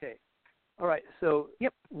floor. Okay. All right, so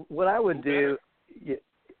what I would do,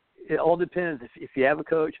 it all depends. If you have a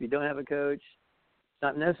coach, if you don't have a coach, it's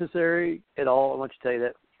not necessary at all. I want you to tell you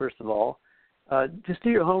that, first of all. Just do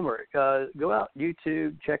your homework. Go out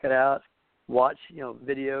YouTube, check it out, watch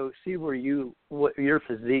video, see what your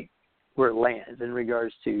physique, where it lands in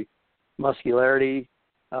regards to muscularity.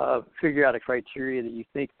 Figure out a criteria that you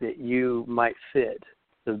think that you might fit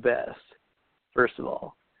the best, first of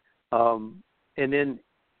all, and then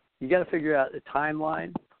you got to figure out the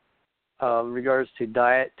timeline in regards to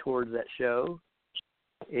diet towards that show.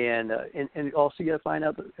 And also you got to find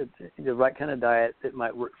out the right kind of diet that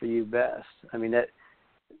might work for you best. I mean,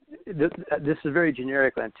 this is very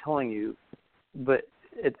generic what I'm telling you, but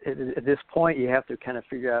at this point you have to kind of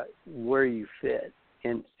figure out where you fit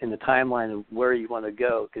in the timeline of where you want to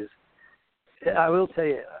go. Because I will tell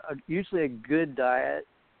you, usually a good diet,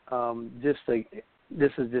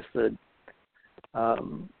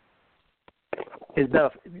 is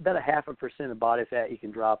about 0.5% of body fat you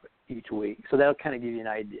can drop each week. So that'll kind of give you an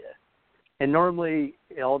idea. And normally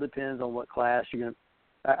it all depends on what class you're going to.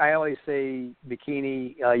 I always say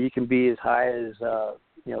bikini, you can be as high as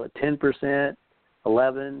 10%,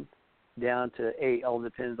 11, down to 8. All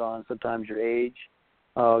depends on sometimes your age.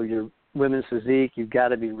 Your women's physique, you've got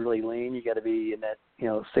to be really lean. You got to be in that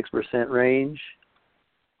 6% range.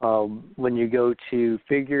 When you go to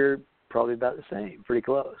figure, probably about the same, pretty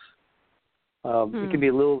close. It can be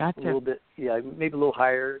a little bit, maybe a little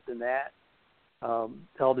higher than that.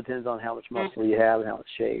 It all depends on how much muscle you have and how much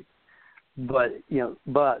shape. But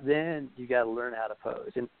then you got to learn how to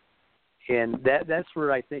pose, and that's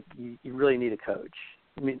where I think you really need a coach.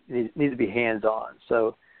 I mean, you need to be hands on.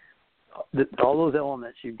 So all those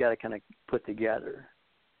elements you've got to kind of put together,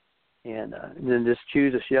 and then just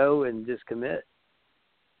choose a show and just commit.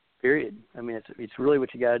 Period. I mean, it's really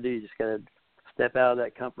what you got to do. You just got to step out of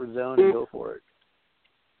that comfort zone and go for it.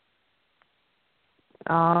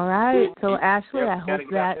 All right. So, Ashley, I hope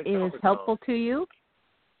that is helpful to you.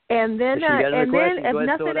 And then, if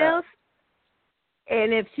nothing else,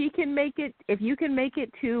 and if you can make it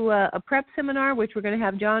to a prep seminar, which we're going to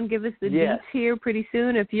have John give us the deets here pretty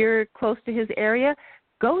soon, if you're close to his area,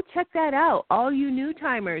 go check that out. All you new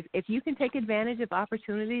timers, if you can take advantage of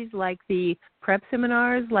opportunities like the prep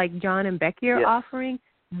seminars like John and Becky are offering,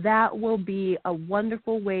 that will be a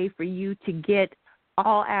wonderful way for you to get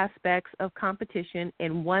all aspects of competition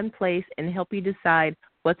in one place and help you decide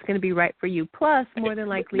what's going to be right for you. Plus, more than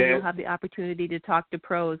likely, you'll have the opportunity to talk to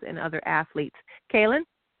pros and other athletes. Kaelin?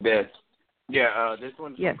 Yes. Yeah, this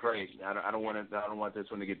one's from Craig. I don't want this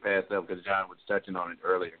one to get passed up because John was touching on it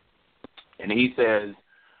earlier. And he says,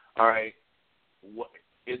 all right,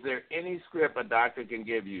 is there any script a doctor can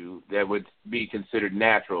give you that would be considered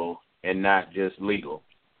natural and not just legal?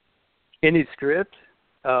 Any script?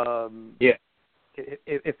 Yeah.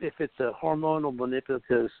 If it's a hormonal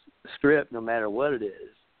manipulative script, no matter what it is,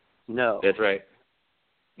 no. That's right.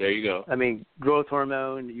 There you go. I mean, growth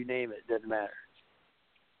hormone, you name it, doesn't matter.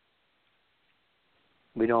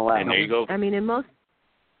 We don't allow. And there you go. I mean, and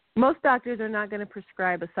most doctors are not going to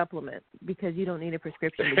prescribe a supplement because you don't need a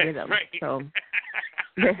prescription to give them. Right. So.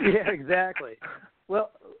 Yeah, exactly.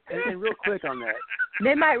 Well, and real quick on that.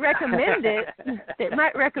 They might recommend it.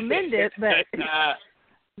 But.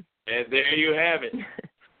 And there you have it.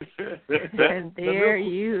 And there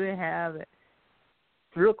you have it.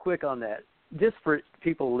 Real quick on that, just for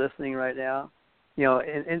people listening right now, you know,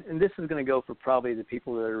 and this is going to go for probably the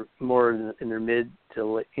people that are more in their mid to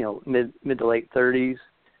late 30s.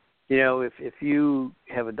 You know, if you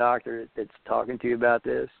have a doctor that's talking to you about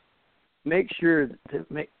this, make sure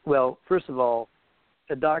first of all,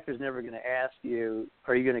 a doctor's never going to ask you,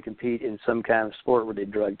 are you going to compete in some kind of sport where they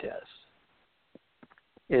drug test?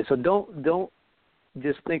 And so don't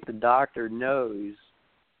just think the doctor knows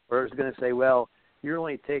or is going to say, well, you're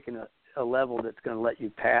only taking a level that's going to let you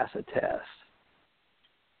pass a test.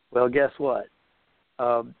 Well, guess what?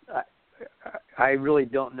 I really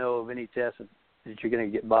don't know of any tests that you're going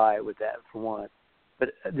to get by with that, for one. But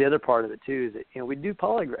the other part of it, too, is that, you know, we do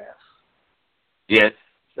polygraphs. Yes.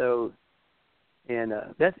 So, and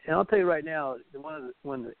I'll tell you right now, one of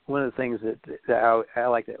the things that I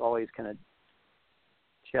like to always kind of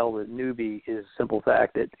tell the newbie is the simple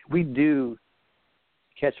fact that we do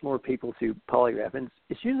catch more people through polygraph, and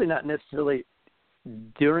it's usually not necessarily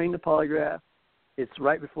during the polygraph. It's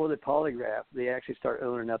right before the polygraph they actually start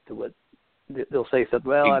owning up to what they'll say. Something,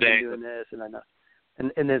 well, exactly. I've been doing this, and I know,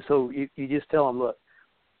 and then so you just tell them, look,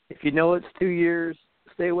 if you know it's 2 years,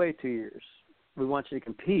 stay away 2 years. We want you to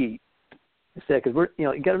compete instead, because you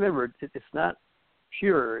got to remember it's not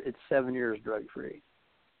pure. It's 7 years drug free.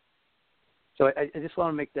 So I just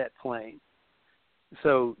want to make that plain.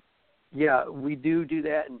 So, yeah, we do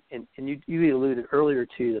that, and you alluded earlier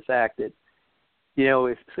to the fact that, you know,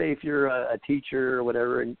 if you're a teacher or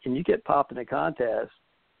whatever, and you get popped in a contest,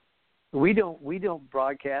 we don't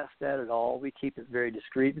broadcast that at all. We keep it very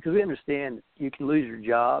discreet because we understand you can lose your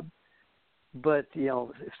job, but you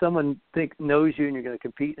know, if someone knows you and you're going to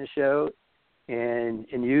compete in a show, and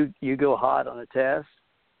you go hot on a test,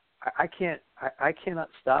 I cannot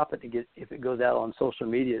stop it if it goes out on social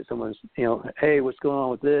media. Someone's, you know, hey, what's going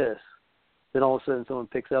on with this? Then all of a sudden someone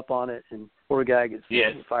picks up on it and poor guy gets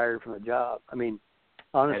fired from a job. I mean,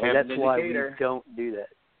 honestly, that's why we don't do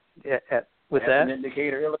that. With that?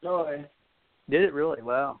 Indicator, Illinois. Did it really?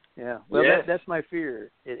 Wow. Yeah. Well, that's my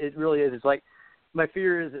fear. It really is. It's like my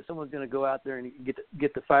fear is that someone's going to go out there and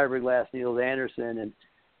get the fiberglass needles Anderson, and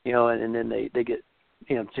you know, and then they get,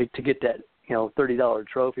 you know, to get that, you know, $30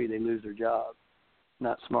 trophy, they lose their job.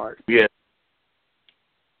 Not smart. Yeah.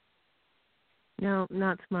 No,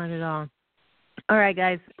 not smart at all. All right,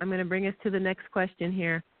 guys, I'm going to bring us to the next question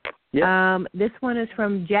here. Yep. This one is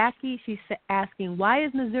from Jackie. She's asking, why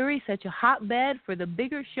is Missouri such a hotbed for the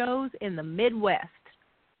bigger shows in the Midwest?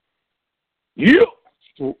 Yeah.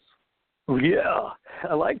 Yeah,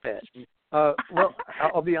 I like that. Well,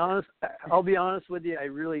 I'll be honest with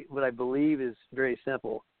you. What I believe is very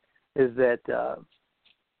simple, is that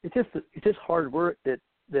it's just hard work that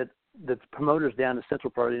the promoters down in the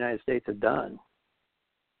central part of the United States have done.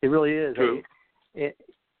 It really is. True.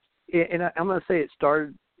 And I'm going to say it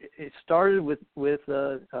started with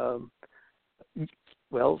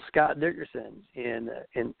Scott Dickerson and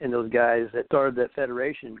those guys that started that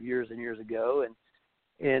federation years and years ago,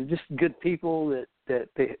 and just good people that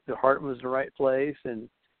their heart was in the right place, and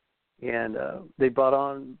they brought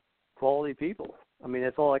on quality people. I mean,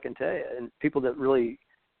 that's all I can tell you. And people that really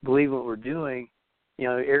believe what we're doing. You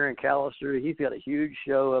know, Aaron Callister, he's got a huge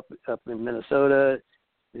show up in Minnesota.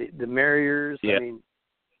 The Marriers. Yeah. I mean,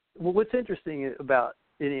 well, what's interesting about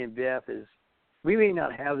NANBF is we may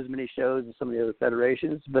not have as many shows as some of the other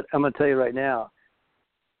federations, but I'm going to tell you right now,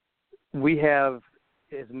 we have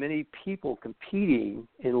as many people competing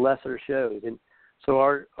in lesser shows, and so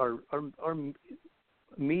our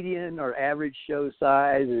median, our average show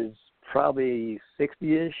size is probably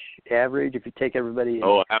 60-ish average if you take everybody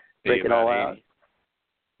and break it all out. 80.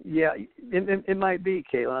 Yeah, it might be,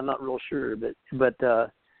 Kaelin. I'm not real sure, but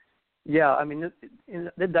Yeah, I mean,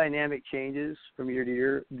 the dynamic changes from year to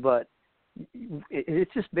year, but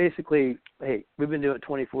it's just basically, hey, we've been doing it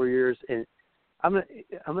 24 years, and I'm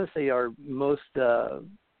gonna say our most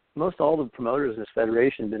all the promoters in this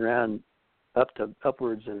federation have been around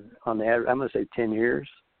upwards of, on the average, I'm gonna say 10 years.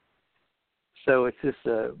 So it's just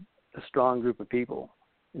a strong group of people,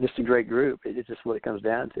 just a great group. It's just what it comes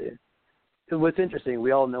down to. And what's interesting, we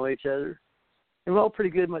all know each other. And we're all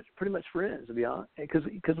pretty much friends, to be honest,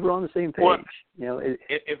 because we're on the same page. Well,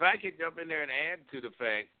 if I could jump in there and add to the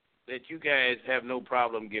fact that you guys have no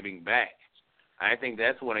problem giving back, I think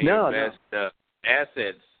that's one of your best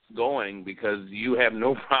assets going, because you have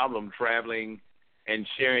no problem traveling and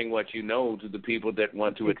sharing what you know to the people that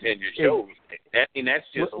want to attend your shows. That's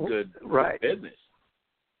just good business.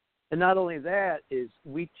 And not only that, is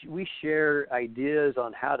we share ideas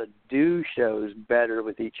on how to do shows better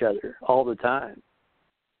with each other all the time.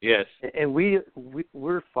 Yes. And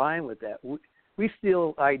we're fine with that. We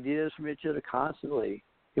steal ideas from each other constantly.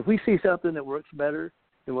 If we see something that works better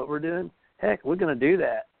than what we're doing, heck, we're going to do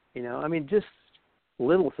that. I mean, just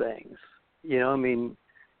little things. I mean,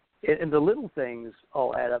 and the little things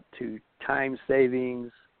all add up to time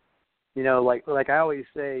savings. Like I always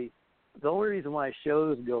say, the only reason why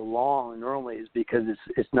shows go long normally is because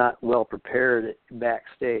it's not well prepared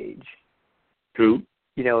backstage. True.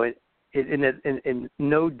 And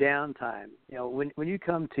no downtime. When you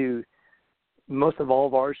come to most of all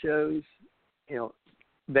of our shows,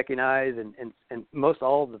 Becky and I's and most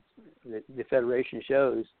all of the federation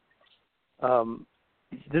shows,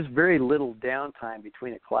 there's very little downtime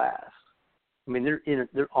between a class. I mean, they're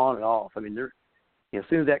on and off. I mean, they're as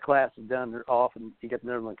soon as that class is done, they're off, and you got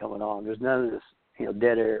another one coming on. There's none of this,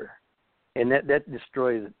 dead air, and that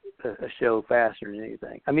destroys a show faster than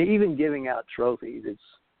anything. I mean, even giving out trophies,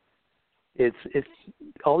 it's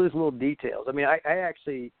all those little details. I mean, I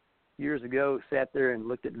actually years ago sat there and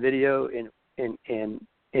looked at video and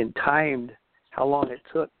timed how long it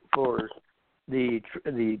took for the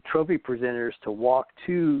trophy presenters to walk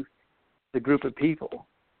to the group of people.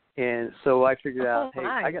 And so I figured out, hey,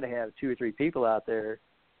 I got to have 2 or 3 people out there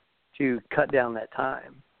to cut down that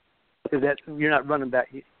time, because you're not running back.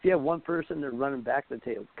 If you have one person, they're running back to the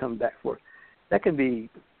table, coming back forth. That can be,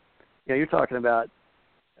 you're talking about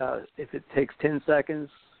if it takes 10 seconds,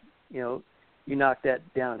 you knock that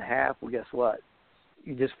down in half. Well, guess what?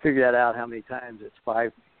 You just figure that out how many times it's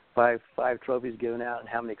five trophies given out and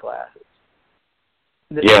how many classes.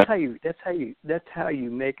 That's how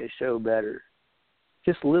you make a show better.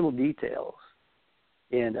 Just little details,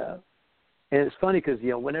 and it's funny because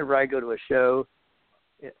whenever I go to a show,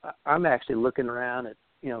 I'm actually looking around at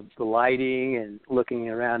the lighting and looking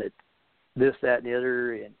around at this, that, and the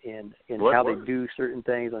other, and how they do certain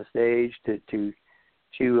things on stage to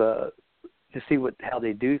see how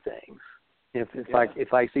they do things.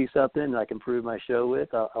 If I see something and I can improve my show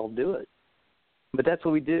with, I'll do it. But that's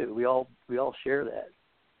what we do. We all share that.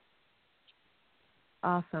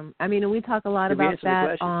 Awesome. I mean, and we talk a lot about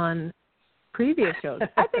that on previous shows.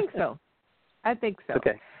 I think so.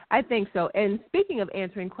 Okay. I think so. And speaking of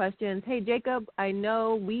answering questions, hey, Jacob,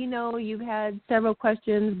 we know you've had several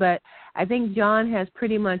questions, but I think John has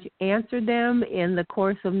pretty much answered them in the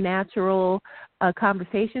course of natural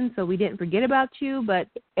conversation, so we didn't forget about you. But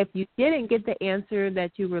if you didn't get the answer that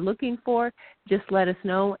you were looking for, just let us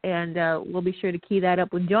know, and we'll be sure to key that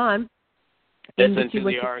up with John and get you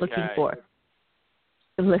what you're looking for.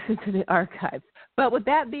 Listen to the archives. But with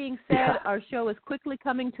that being said, our show is quickly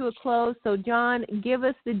coming to a close. So, John, give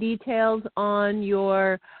us the details on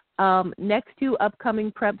your next 2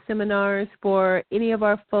 upcoming prep seminars for any of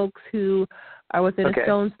our folks who are within a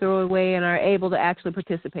stone's throw away and are able to actually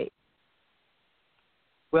participate.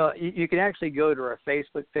 Well, you can actually go to our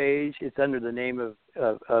Facebook page. It's under the name of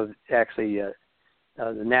the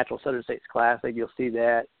Natural Southern States Classic. You'll see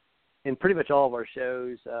that. In pretty much all of our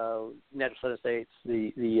shows, Natural Southern States,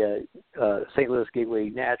 the St. Louis Gateway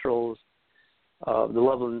Naturals, the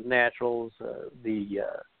Loveland Naturals, the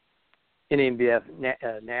NANBF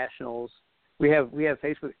Nationals. We have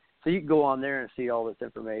Facebook, so you can go on there and see all this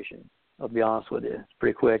information. I'll be honest with you, it's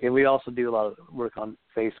pretty quick. And we also do a lot of work on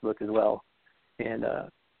Facebook as well. And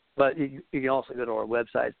but you can also go to our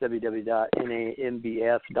website,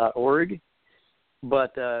 www.nanbf.org.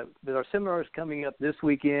 But our seminar is coming up this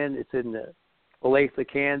weekend. It's in Olathe,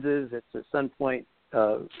 Kansas. It's at Sunpoint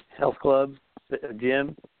Health Club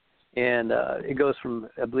gym, and it goes from,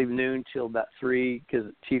 I believe, noon till about 3, because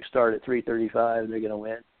the Chiefs start at 3:35 and they're going to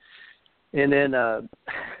win. And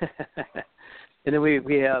then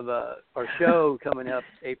we have our show coming up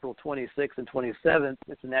April 26th and 27th.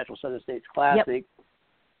 It's the Natural Southern States Classic.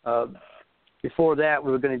 before that,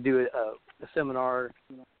 we were going to do a seminar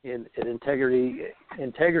in Integrity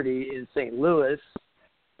in St. Louis,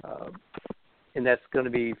 and that's going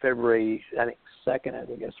to be February, I think, 2nd. I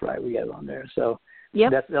think that's right. We got it on there. So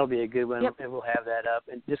that'll be a good one, and we'll have that up.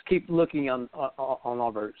 And just keep looking on all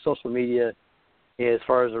of our social media as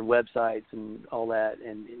far as our websites and all that,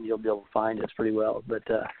 and you'll be able to find us pretty well. But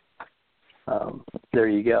there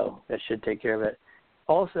you go. That should take care of it.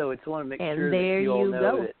 Also, I just want to make sure that you all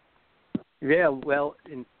know that. Yeah, well,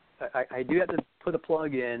 I do have to put a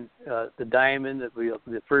plug in. The Diamond,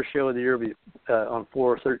 the first show of the year will be on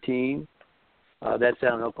 4/13. That's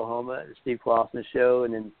down in Oklahoma, the Steve Clausen show.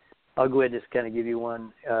 And then I'll go ahead and just kind of give you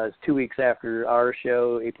one. It's 2 weeks after our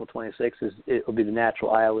show, April 26th. It will be the Natural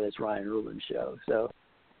Iowa's Ryan Ruland show. So,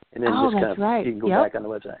 and then just kind of you can go back on the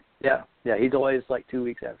website. Yeah, he's always like 2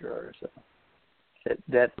 weeks after ours. So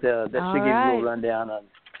that should give you a little rundown on.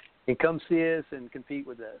 And come see us and compete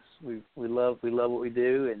with us. We love what we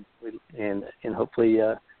do, and hopefully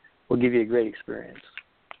we'll give you a great experience.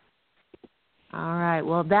 All right.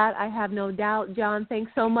 Well, that I have no doubt. John,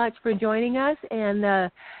 thanks so much for joining us, and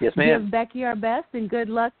yes, ma'am. Give Becky our best, and good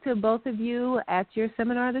luck to both of you at your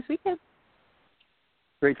seminar this weekend.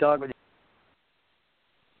 Great talk with you.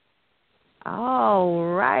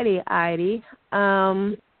 All righty, Heidi.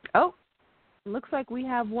 Looks like we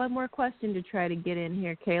have one more question to try to get in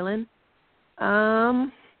here, Kaelin.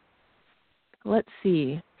 Let's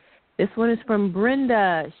see. This one is from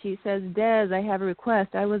Brenda. She says, Des, I have a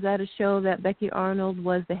request. I was at a show that Becky Arnold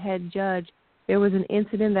was the head judge. There was an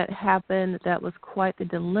incident that happened that was quite the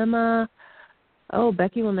dilemma. Oh,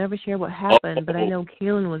 Becky will never share what happened, but I know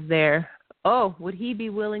Kaelin was there. Oh, would he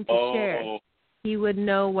be willing to share? He would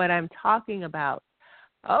know what I'm talking about.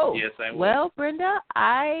 Oh, yes, I will. Well, Brenda,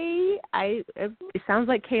 it sounds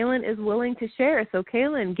like Kaelin is willing to share. So,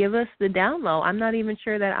 Kaelin, give us the down low. I'm not even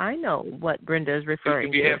sure that I know what Brenda is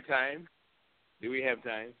referring to. Do we have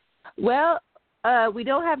time? Well, we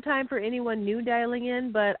don't have time for anyone new dialing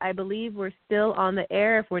in, but I believe we're still on the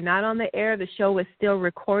air. If we're not on the air, the show is still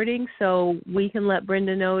recording, so we can let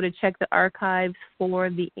Brenda know to check the archives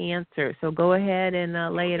for the answer. So go ahead and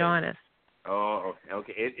lay it on us. Oh,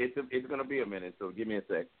 okay. It's going to be a minute, so give me a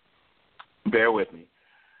sec. Bear with me.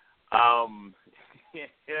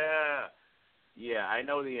 Yeah, I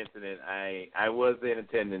know the incident. I was in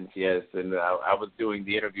attendance, yes, and I was doing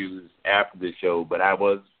the interviews after the show, but I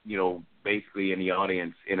was, basically in the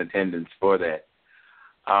audience in attendance for that.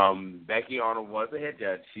 Becky Arnold was the head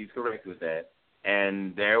judge. She's correct with that.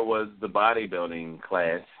 And there was the bodybuilding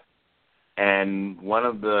class, and one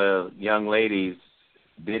of the young ladies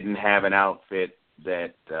didn't have an outfit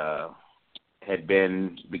that had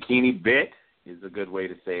been bikini bit, is a good way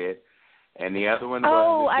to say it. And the other one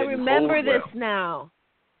I remember this now.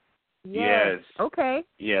 Yes. Okay.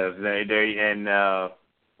 Yes. It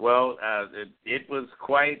was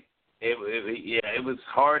quite. It was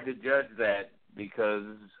hard to judge that because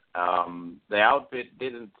the outfit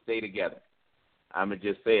didn't stay together. I'm gonna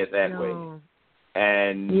just say it that way.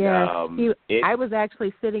 And I was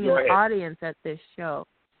actually sitting in the audience at this show.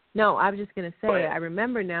 No, I was just going to say, I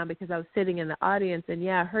remember now because I was sitting in the audience, and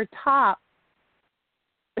her top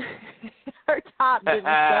didn't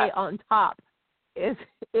stay on top. Is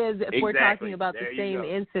if we're talking about the same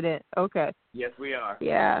incident. Okay. Yes, we are.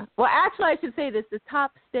 Yeah. Well, actually, I should say this: the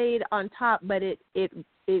top stayed on top, but it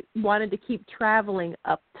wanted to keep traveling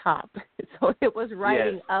up top, so it was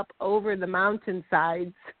riding up over the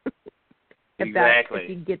mountainsides. If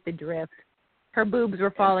you get the drift. Her boobs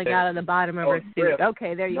were falling out of the bottom of her suit.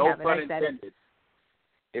 Okay, there you have it. I said it.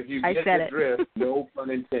 If you get the drift, no pun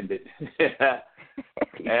intended.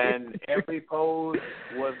 And every pose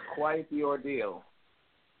was quite the ordeal.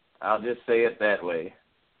 I'll just say it that way.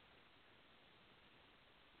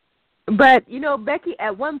 But, Becky,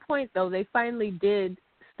 at one point, though, they finally did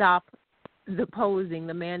stop the posing,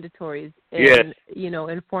 the mandatories, and,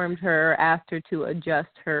 informed her, asked her to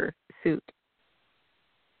adjust her suit.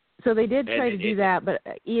 So they did try to do that, but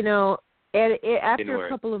after a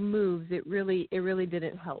couple of moves, it really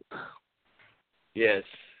didn't help. Yes.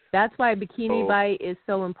 That's why bikini bite is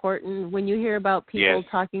so important. When you hear about people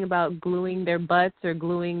talking about gluing their butts or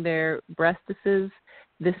gluing their breastises,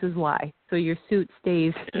 this is why. So your suit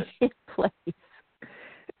stays in place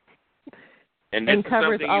and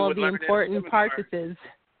covers all of the important partices.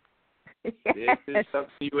 This is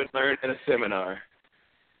something you would learn in a seminar.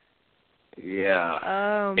 Yeah.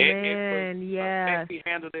 Oh, man, yes. Becky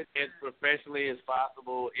handled it as professionally as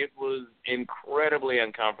possible. It was incredibly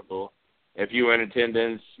uncomfortable if you were in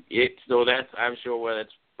attendance. I'm sure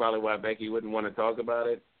that's probably why Becky wouldn't want to talk about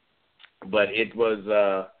it. But it was...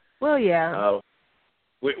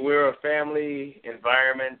 we're a family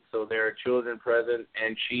environment, so there are children present,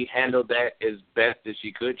 and she handled that as best as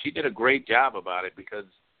she could. She did a great job about it because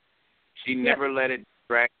she never let it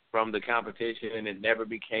distract from the competition, and it never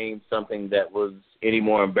became something that was any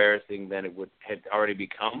more embarrassing than it had already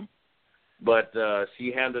become. But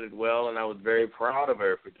she handled it well, and I was very proud of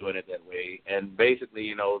her for doing it that way. And basically,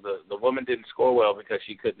 you know, the woman didn't score well because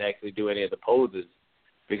she couldn't actually do any of the poses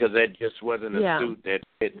because that just wasn't a suit that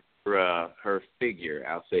fit her figure.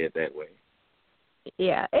 I'll say it that way.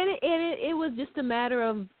 Yeah, and it was just a matter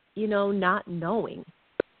of, you know, not knowing.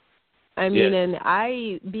 I mean, and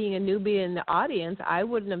I, being a newbie in the audience, I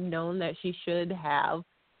wouldn't have known that she should have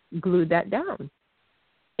glued that down.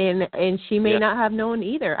 And she may not have known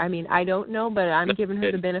either. I mean, I don't know, but I'm giving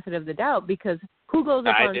her the benefit of the doubt because who goes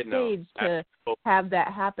up on stage to have that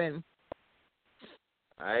happen?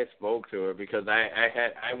 I spoke to her because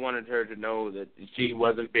I wanted her to know that she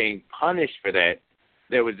wasn't being punished for that.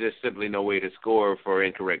 There was just simply no way to score for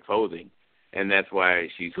incorrect posing, and that's why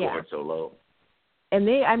she scored so low. And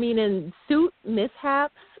and suit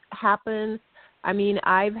mishaps happen. I mean,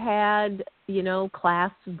 I've had, you know,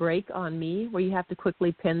 clasps break on me where you have to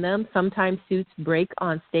quickly pin them. Sometimes suits break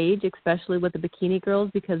on stage, especially with the bikini girls,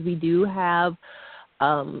 because we do have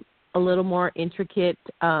a little more intricate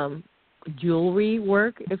jewelry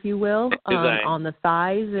work, if you will, on the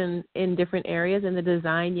thighs and in different areas in the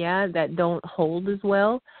design, that don't hold as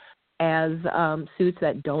well as suits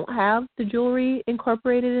that don't have the jewelry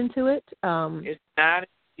incorporated into it. It's not as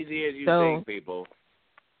easy as you think, people.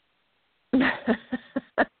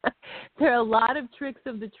 There are a lot of tricks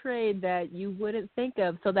of the trade that you wouldn't think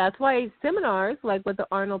of. So that's why seminars like what the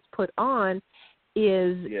Arnolds put on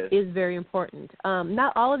is very important.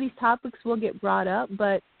 Not all of these topics will get brought up,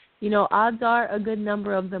 but, you know, odds are a good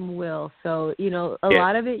number of them will. So, you know, a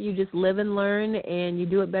lot of it you just live and learn and you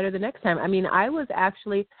do it better the next time. I mean, I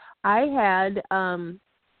had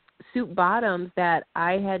suit bottoms that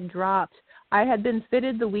I had dropped. I had been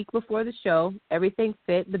fitted the week before the show. Everything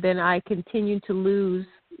fit, but then I continued to lose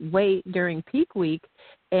weight during peak week,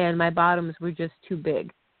 and my bottoms were just too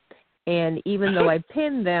big. And even though I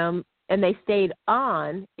pinned them and they stayed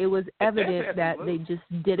on, it was evident that they just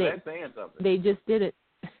didn't. They just didn't.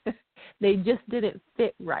 They just didn't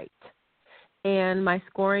fit right. And my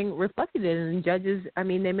scoring reflected it. And judges, I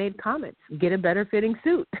mean, they made comments: get a better fitting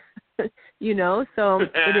suit. You know, so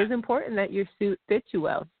it is important that your suit fits you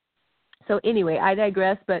well. So anyway, I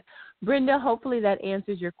digress, but Brenda, hopefully that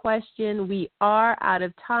answers your question. We are out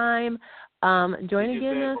of time. Join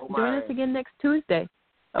us again next Tuesday.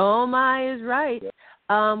 Oh my is right.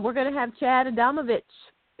 We're going to have Chad Adamovich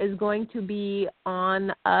is going to be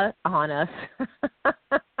on us.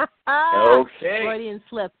 Okay. Freudian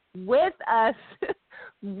slip with us,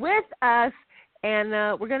 and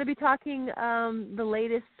we're going to be talking the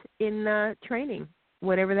latest in training,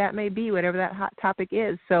 whatever that may be, whatever that hot topic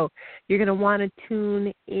is. So you're going to want to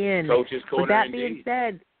tune in. Coach's Corner. With that being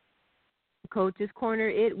said, Coach's Corner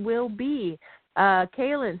it will be.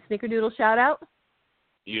 Kaelin, Snickerdoodle shout out?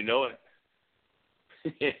 You know it.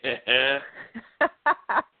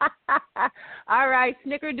 All right,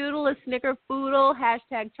 Snickerdoodle is Snickerfoodle,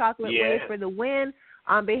 #chocolate wave for the win.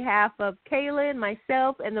 On behalf of Kaelin,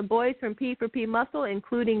 myself, and the boys from P4P Muscle,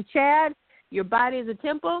 including Chad, your body is a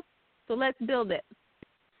temple, so let's build it.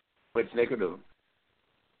 With Snickerdoodle.